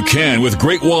 You can with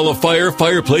Great Wall of Fire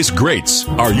fireplace grates.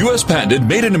 Our U.S. patented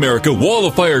made-in-America Wall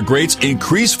of Fire grates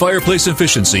increase fireplace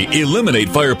efficiency, eliminate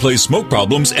fireplace smoke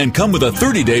problems, and come with a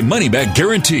 30-day money-back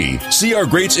guarantee. See our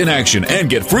grates in action and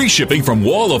get free shipping from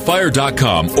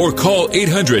walloffire.com or call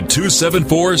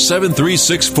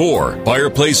 800-274-7364.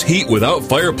 Fireplace heat without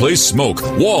fireplace smoke.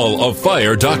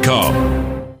 walloffire.com.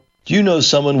 Do you know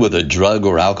someone with a drug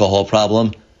or alcohol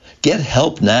problem? Get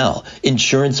help now.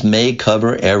 Insurance may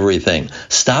cover everything.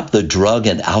 Stop the drug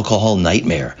and alcohol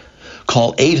nightmare.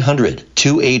 Call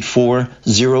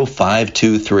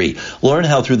 800-284-0523. Learn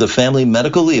how through the Family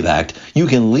Medical Leave Act you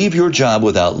can leave your job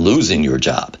without losing your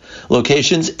job.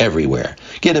 Locations everywhere.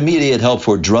 Get immediate help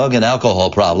for drug and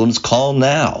alcohol problems. Call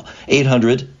now.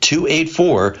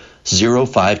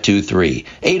 800-284-0523.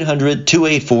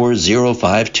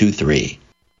 800-284-0523.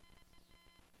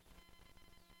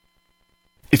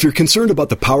 If you're concerned about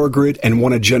the power grid and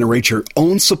want to generate your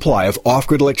own supply of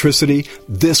off-grid electricity,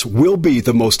 this will be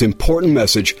the most important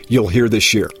message you'll hear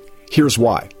this year. Here's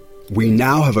why. We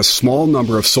now have a small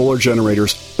number of solar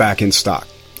generators back in stock.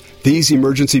 These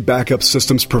emergency backup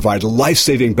systems provide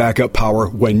life-saving backup power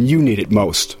when you need it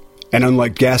most. And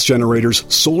unlike gas generators,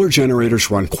 solar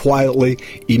generators run quietly,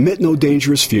 emit no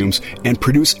dangerous fumes, and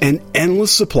produce an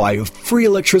endless supply of free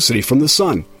electricity from the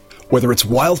sun. Whether it's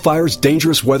wildfires,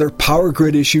 dangerous weather, power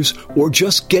grid issues, or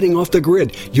just getting off the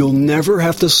grid, you'll never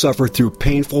have to suffer through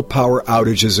painful power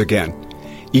outages again.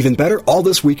 Even better, all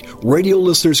this week, radio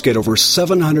listeners get over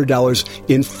 $700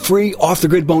 in free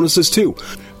off-the-grid bonuses, too.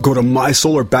 Go to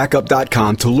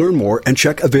mysolarbackup.com to learn more and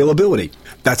check availability.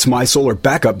 That's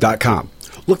mysolarbackup.com.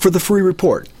 Look for the free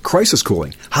report, Crisis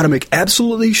Cooling, how to make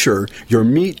absolutely sure your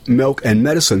meat, milk, and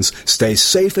medicines stay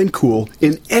safe and cool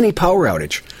in any power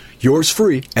outage. Yours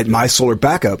free at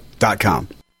mysolarbackup.com.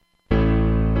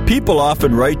 People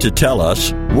often write to tell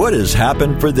us what has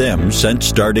happened for them since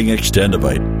starting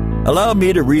Extendivite. Allow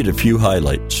me to read a few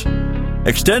highlights.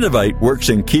 Extendivite works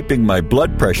in keeping my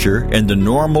blood pressure in the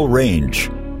normal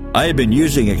range. I have been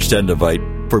using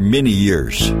Extendivite for many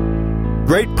years.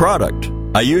 Great product.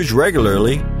 I use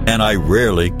regularly and I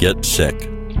rarely get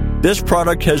sick. This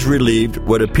product has relieved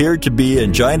what appeared to be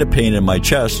angina pain in my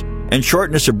chest and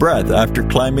shortness of breath after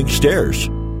climbing stairs.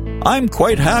 I'm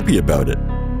quite happy about it.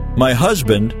 My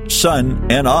husband,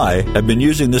 son, and I have been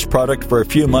using this product for a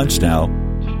few months now,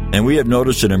 and we have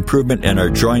noticed an improvement in our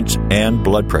joints and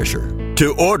blood pressure.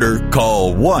 To order,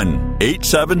 call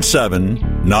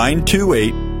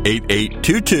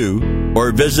 1-877-928-8822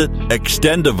 or visit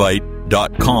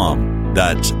extendivite.com.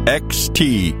 That's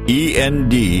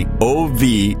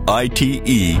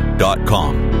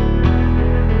XTENDOVITE.com.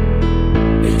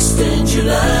 Extend your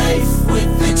life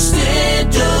with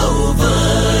Extendovite.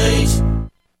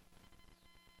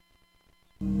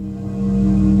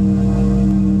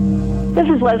 This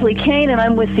is Leslie Kane, and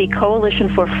I'm with the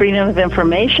Coalition for Freedom of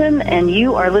Information, and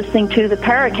you are listening to the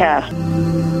Paracast.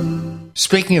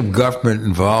 Speaking of government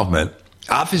involvement,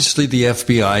 obviously the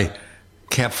FBI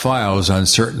kept files on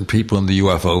certain people in the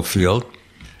UFO field.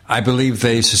 I believe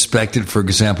they suspected, for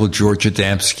example, George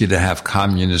Adamski to have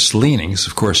communist leanings.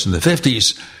 Of course, in the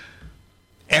 50s,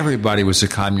 everybody was a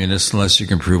communist unless you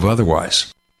can prove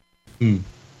otherwise.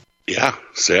 Yeah,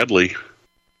 sadly.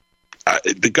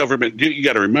 The government, you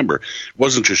got to remember, it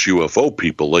wasn't just UFO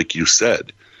people, like you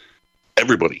said.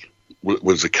 Everybody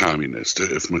was a communist.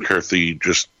 If McCarthy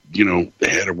just,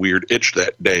 had a weird itch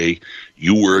that day,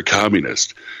 you were a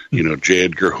communist. J.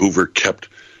 Edgar Hoover kept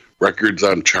records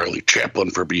on Charlie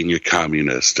Chaplin for being a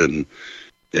communist. And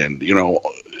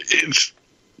it's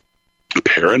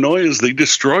paranoia is the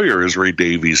destroyer, as Ray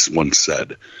Davies once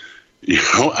said.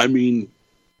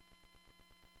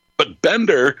 But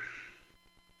Bender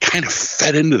kind of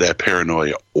fed into that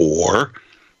paranoia, or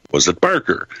was it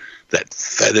Barker that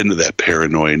fed into that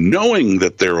paranoia, knowing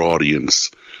that their audience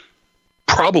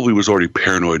probably was already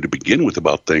paranoid to begin with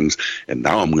about things, and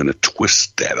now I'm going to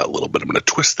twist that a little bit. I'm going to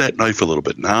twist that knife a little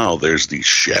bit. Now there's these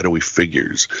shadowy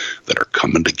figures that are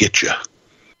coming to get you.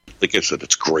 Like I said,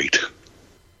 it's great.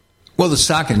 Well, the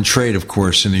stock and trade, of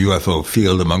course, in the UFO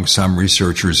field among some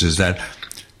researchers is that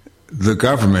the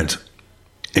government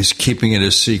is keeping it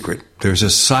a secret. There's a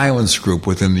silence group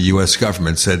within the U.S.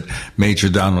 government, said Major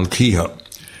Donald Kehoe.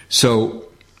 So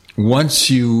once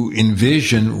you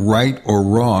envision right or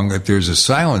wrong that there's a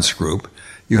silence group,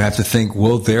 you have to think,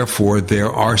 well, therefore, there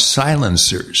are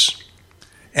silencers.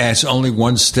 And it's only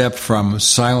one step from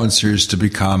silencers to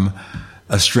become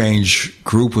a strange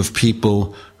group of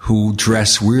people who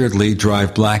dress weirdly,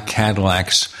 drive black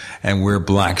Cadillacs, and wear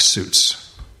black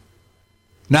suits.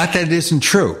 Not that it isn't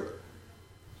true,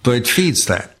 but it feeds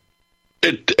that.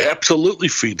 It absolutely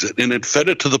feeds it. And it fed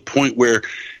it to the point where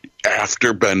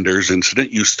after Bender's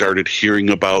incident, you started hearing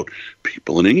about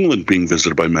people in England being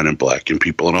visited by men in black and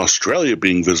people in Australia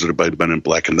being visited by men in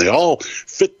black. And they all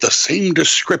fit the same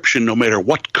description no matter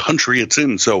what country it's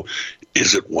in. So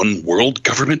is it one world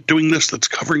government doing this that's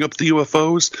covering up the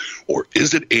UFOs? Or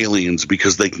is it aliens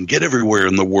because they can get everywhere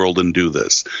in the world and do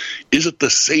this? Is it the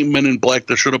same men in black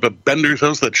that showed up at Bender's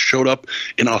house that showed up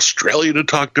in Australia to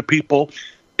talk to people?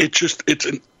 It's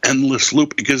an endless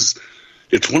loop because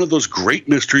it's one of those great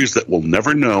mysteries that we'll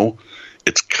never know.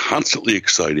 It's constantly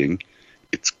exciting.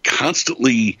 It's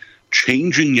constantly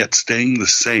changing yet staying the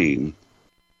same.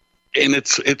 And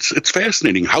it's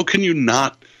fascinating. How can you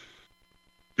not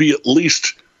be at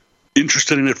least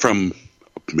interested in it from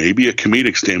maybe a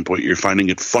comedic standpoint? You're finding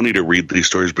it funny to read these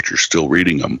stories, but you're still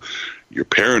reading them. You're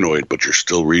paranoid, but you're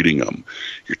still reading them.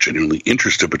 You're genuinely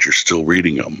interested, but you're still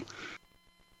reading them.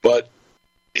 But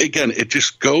again, it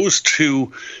just goes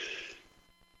to,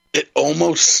 it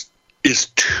almost is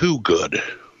too good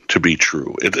to be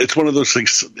true. It's one of those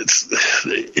things,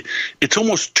 it's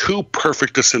almost too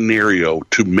perfect a scenario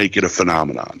to make it a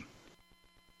phenomenon.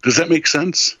 Does that make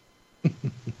sense?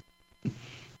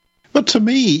 But to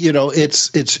me,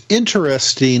 it's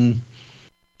interesting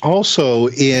also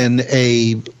in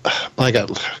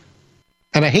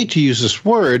and I hate to use this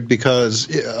word because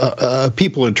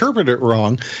people interpret it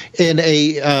wrong, in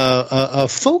a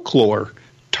folklore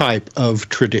type of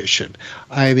tradition.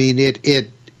 I mean,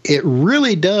 it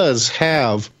really does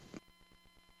have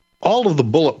all of the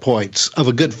bullet points of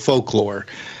a good folklore,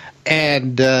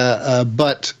 and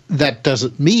but that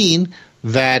doesn't mean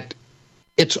that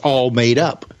it's all made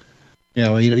up.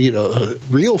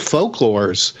 Real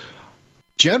folklores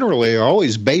generally are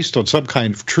always based on some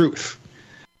kind of truth,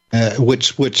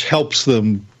 which helps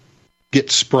them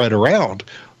get spread around.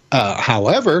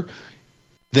 However,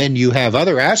 then you have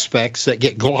other aspects that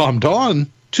get glommed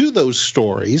on to those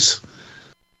stories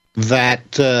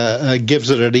that gives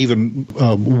it an even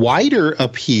wider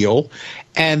appeal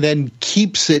and then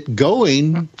keeps it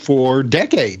going for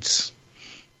decades.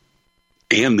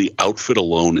 And the outfit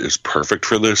alone is perfect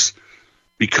for this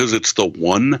because it's the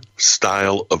one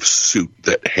style of suit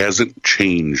that hasn't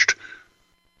changed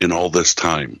in all this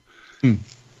time.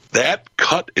 That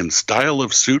cut and style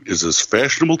of suit is as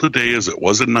fashionable today as it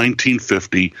was in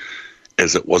 1950,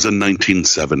 as it was in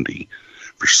 1970.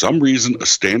 For some reason, a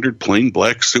standard plain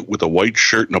black suit with a white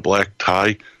shirt and a black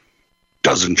tie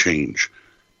doesn't change.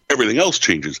 Everything else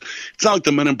changes. It's not like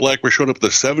the men in black were showing up in the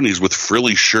 70s with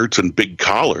frilly shirts and big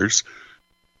collars.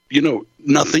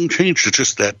 Nothing changed. It's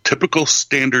just that typical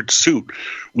standard suit,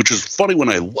 which is funny when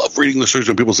I love reading the stories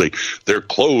when people say their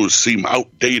clothes seem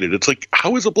outdated. It's like,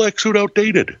 how is a black suit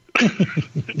outdated?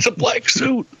 It's a black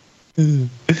suit.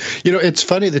 It's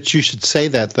funny that you should say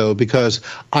that, though, because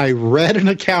I read an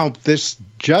account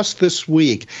just this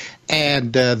week,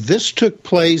 and this took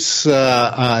place.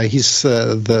 He's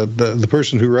the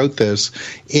person who wrote this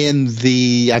in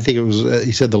I think it was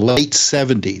he said the late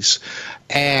 70s.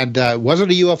 And it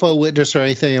wasn't a UFO witness or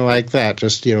anything like that.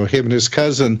 Just, him and his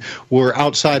cousin were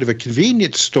outside of a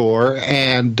convenience store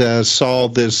and saw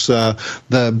this,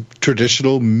 the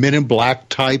traditional Men in Black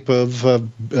type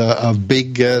of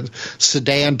big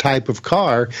sedan type of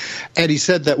car. And he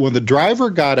said that when the driver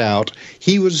got out,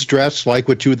 he was dressed like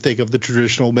what you would think of the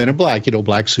traditional Men in Black,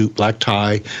 black suit, black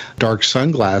tie, dark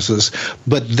sunglasses.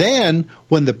 But then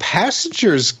when the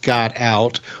passengers got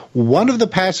out, one of the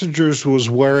passengers was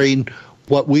wearing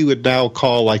what we would now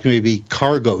call like maybe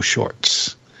cargo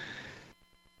shorts,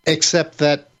 except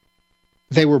that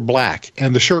they were black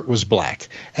and the shirt was black.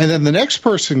 And then the next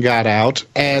person got out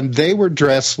and they were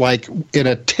dressed like in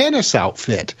a tennis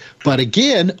outfit, but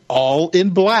again, all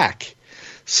in black.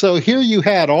 So here you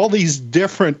had all these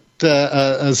different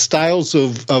styles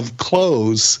of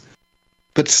clothes,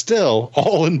 but still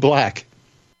all in black.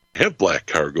 I have black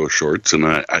cargo shorts, and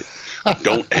I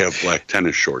don't have black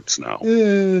tennis shorts now.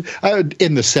 In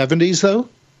the 70s, though?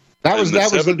 That was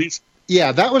 70s?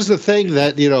 That was the thing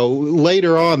that,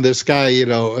 later on, this guy,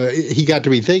 he got to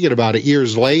be thinking about it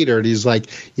years later, and he's like,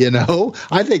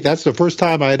 I think that's the first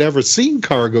time I had ever seen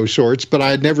cargo shorts, but I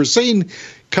had never seen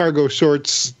cargo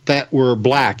shorts that were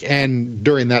black, and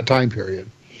during that time period.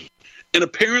 And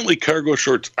apparently cargo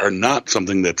shorts are not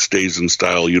something that stays in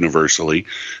style universally,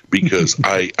 because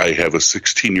I have a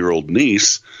 16-year-old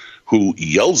niece who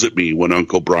yells at me when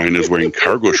Uncle Brian is wearing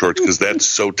cargo shorts because that's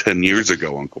so 10 years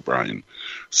ago, Uncle Brian.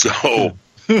 So,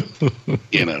 take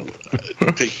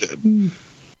that.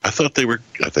 I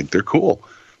think they're cool.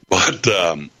 But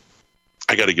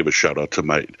I got to give a shout out to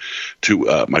my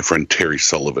friend Terry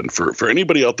Sullivan. For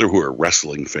anybody out there who are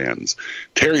wrestling fans,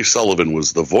 Terry Sullivan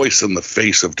was the voice and the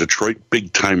face of Detroit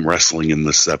big time wrestling in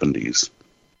the 70s.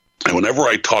 And whenever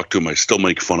I talk to him, I still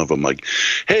make fun of him. Like,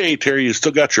 hey, Terry, you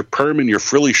still got your perm and your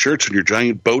frilly shirts and your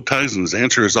giant bow ties? And his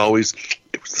answer is always,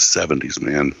 it was the 70s,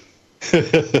 man.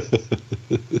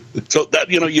 So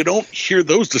that, you don't hear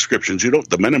those descriptions.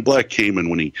 The Men in Black came in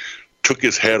when he took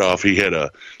his hat off. He had a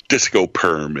disco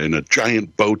perm and a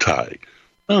giant bow tie.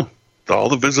 Oh, all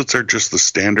the visits are just the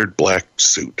standard black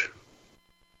suit.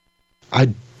 I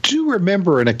do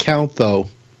remember an account, though.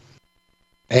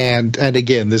 And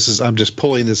again, I'm just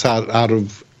pulling this out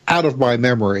of my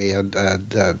memory, and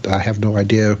I have no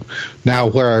idea now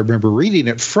where I remember reading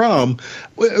it from,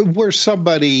 where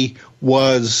somebody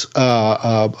was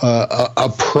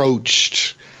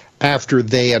approached after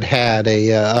they had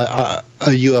a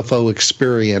UFO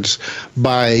experience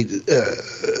by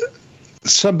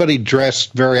somebody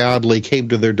dressed very oddly came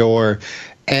to their door,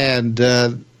 and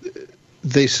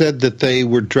they said that they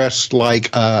were dressed like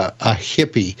a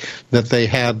hippie, that they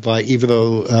had even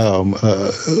though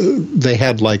they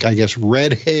had I guess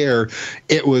red hair,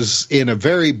 it was in a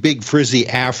very big frizzy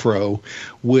afro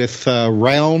with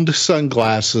round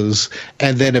sunglasses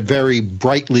and then a very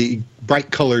bright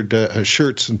colored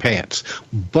shirts and pants.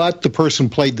 But the person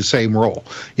played the same role.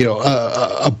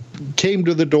 Came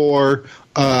to the door,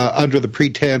 under the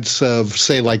pretense of,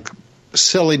 say, like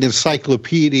selling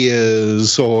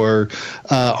encyclopedias or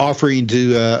offering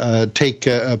to take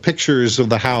pictures of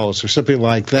the house or something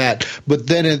like that. But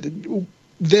then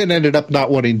ended up not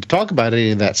wanting to talk about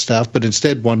any of that stuff, but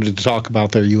instead wanted to talk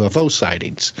about their UFO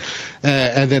sightings,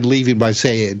 and then leaving by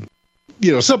saying,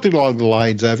 something along the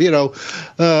lines of,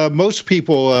 most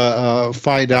people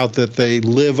find out that they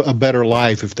live a better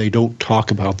life if they don't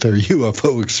talk about their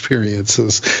UFO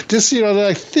experiences. Just,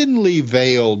 like thinly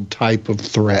veiled type of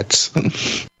threats.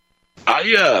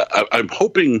 I'm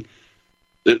hoping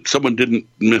that someone didn't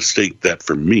mistake that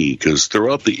for me, because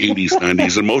throughout the 80s,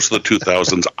 90s, and most of the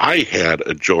 2000s, I had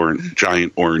a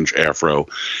giant orange afro,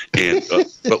 and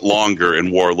but longer,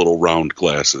 and wore little round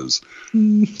glasses.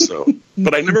 So,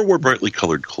 but I never wore brightly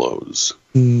colored clothes,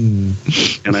 and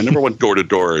I never went door to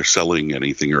door selling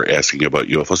anything or asking about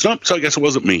UFOs. No, so I guess it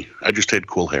wasn't me. I just had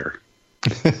cool hair.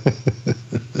 But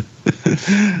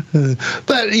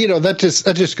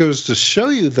that just goes to show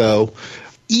you, though.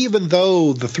 Even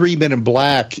though the Three Men in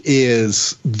Black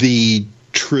is the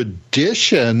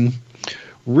tradition,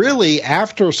 really,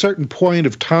 after a certain point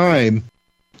of time,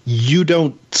 you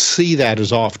don't see that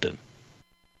as often.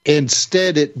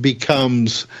 Instead, it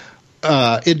becomes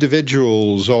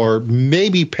individuals or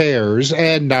maybe pairs,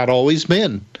 and not always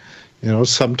men.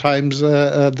 Sometimes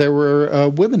there were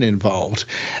women involved.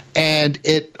 And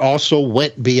it also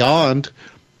went beyond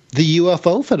the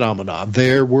UFO phenomena.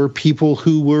 There were people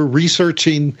who were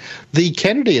researching the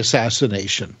Kennedy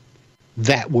assassination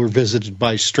that were visited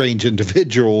by strange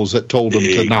individuals that told them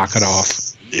to knock it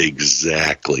off.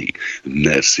 Exactly.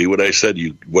 Now, see what I said?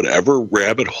 Whatever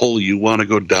rabbit hole you want to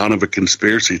go down of a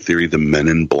conspiracy theory, the Men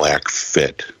in Black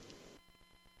fit.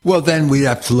 Well, then we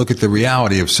have to look at the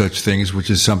reality of such things, which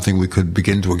is something we could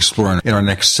begin to explore in our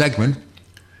next segment.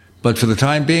 But for the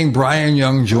time being, Brian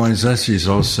Young joins us. He's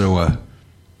also a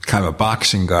kind of a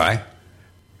boxing guy,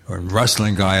 or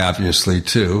wrestling guy, obviously,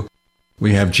 too.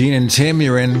 We have Gene and Tim.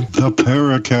 You're in the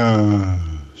Paracast.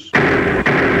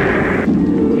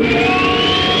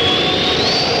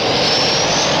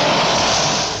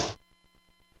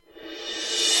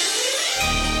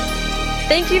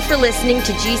 Thank you for listening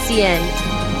to GCN.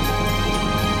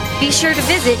 Be sure to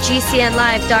visit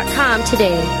GCNlive.com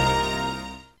today.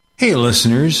 Hey,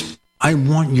 listeners. I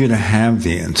want you to have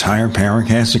the entire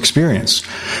Paracast experience.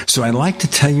 So I'd like to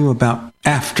tell you about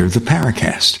After the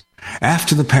Paracast.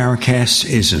 After the Paracast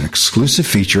is an exclusive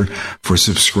feature for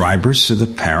subscribers to the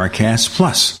Paracast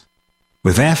Plus.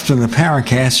 With After the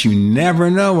Paracast, you never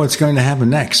know what's going to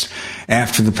happen next.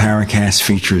 After the Paracast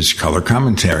features color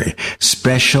commentary,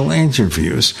 special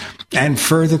interviews, and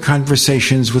further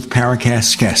conversations with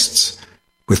Paracast guests.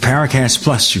 With Paracast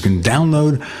Plus, you can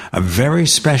download a very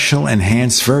special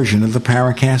enhanced version of the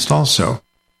Paracast also.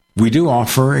 We do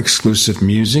offer exclusive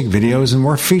music, videos, and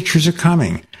more features are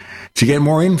coming. To get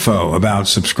more info about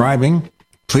subscribing,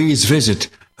 please visit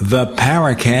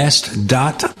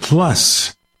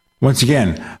theparacast.plus. Once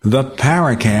again,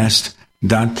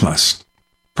 theparacast.plus.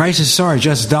 Prices are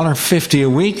just $1.50 a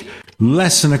week,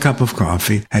 less than a cup of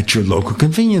coffee at your local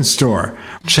convenience store.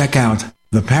 Check out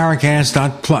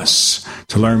theparacast.plus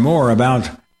to learn more about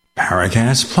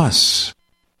Paracast Plus.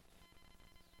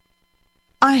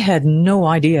 I had no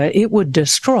idea it would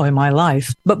destroy my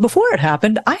life. But before it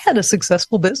happened, I had a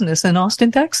successful business in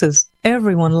Austin, Texas.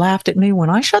 Everyone laughed at me when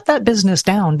I shut that business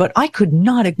down, but I could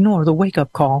not ignore the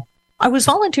wake-up call. I was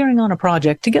volunteering on a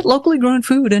project to get locally grown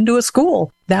food into a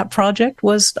school. That project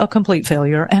was a complete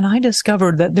failure, and I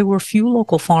discovered that there were few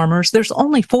local farmers. There's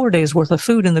only 4 days worth of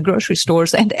food in the grocery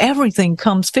stores, and everything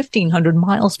comes 1,500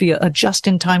 miles via a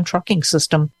just-in-time trucking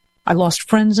system. I lost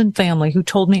friends and family who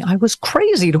told me I was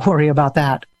crazy to worry about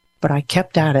that. But I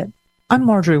kept at it. I'm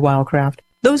Marjorie Wildcraft.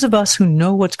 Those of us who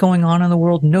know what's going on in the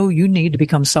world know you need to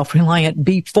become self-reliant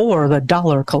before the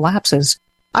dollar collapses.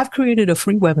 I've created a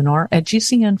free webinar at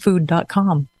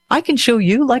gcnfood.com. I can show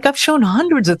you, like I've shown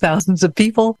hundreds of thousands of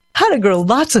people, how to grow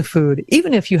lots of food,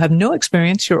 even if you have no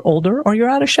experience, you're older, or you're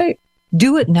out of shape.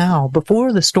 Do it now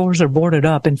before the stores are boarded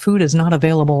up and food is not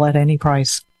available at any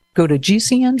price. Go to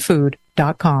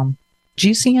gcnfood.com.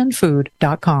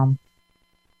 gcnfood.com.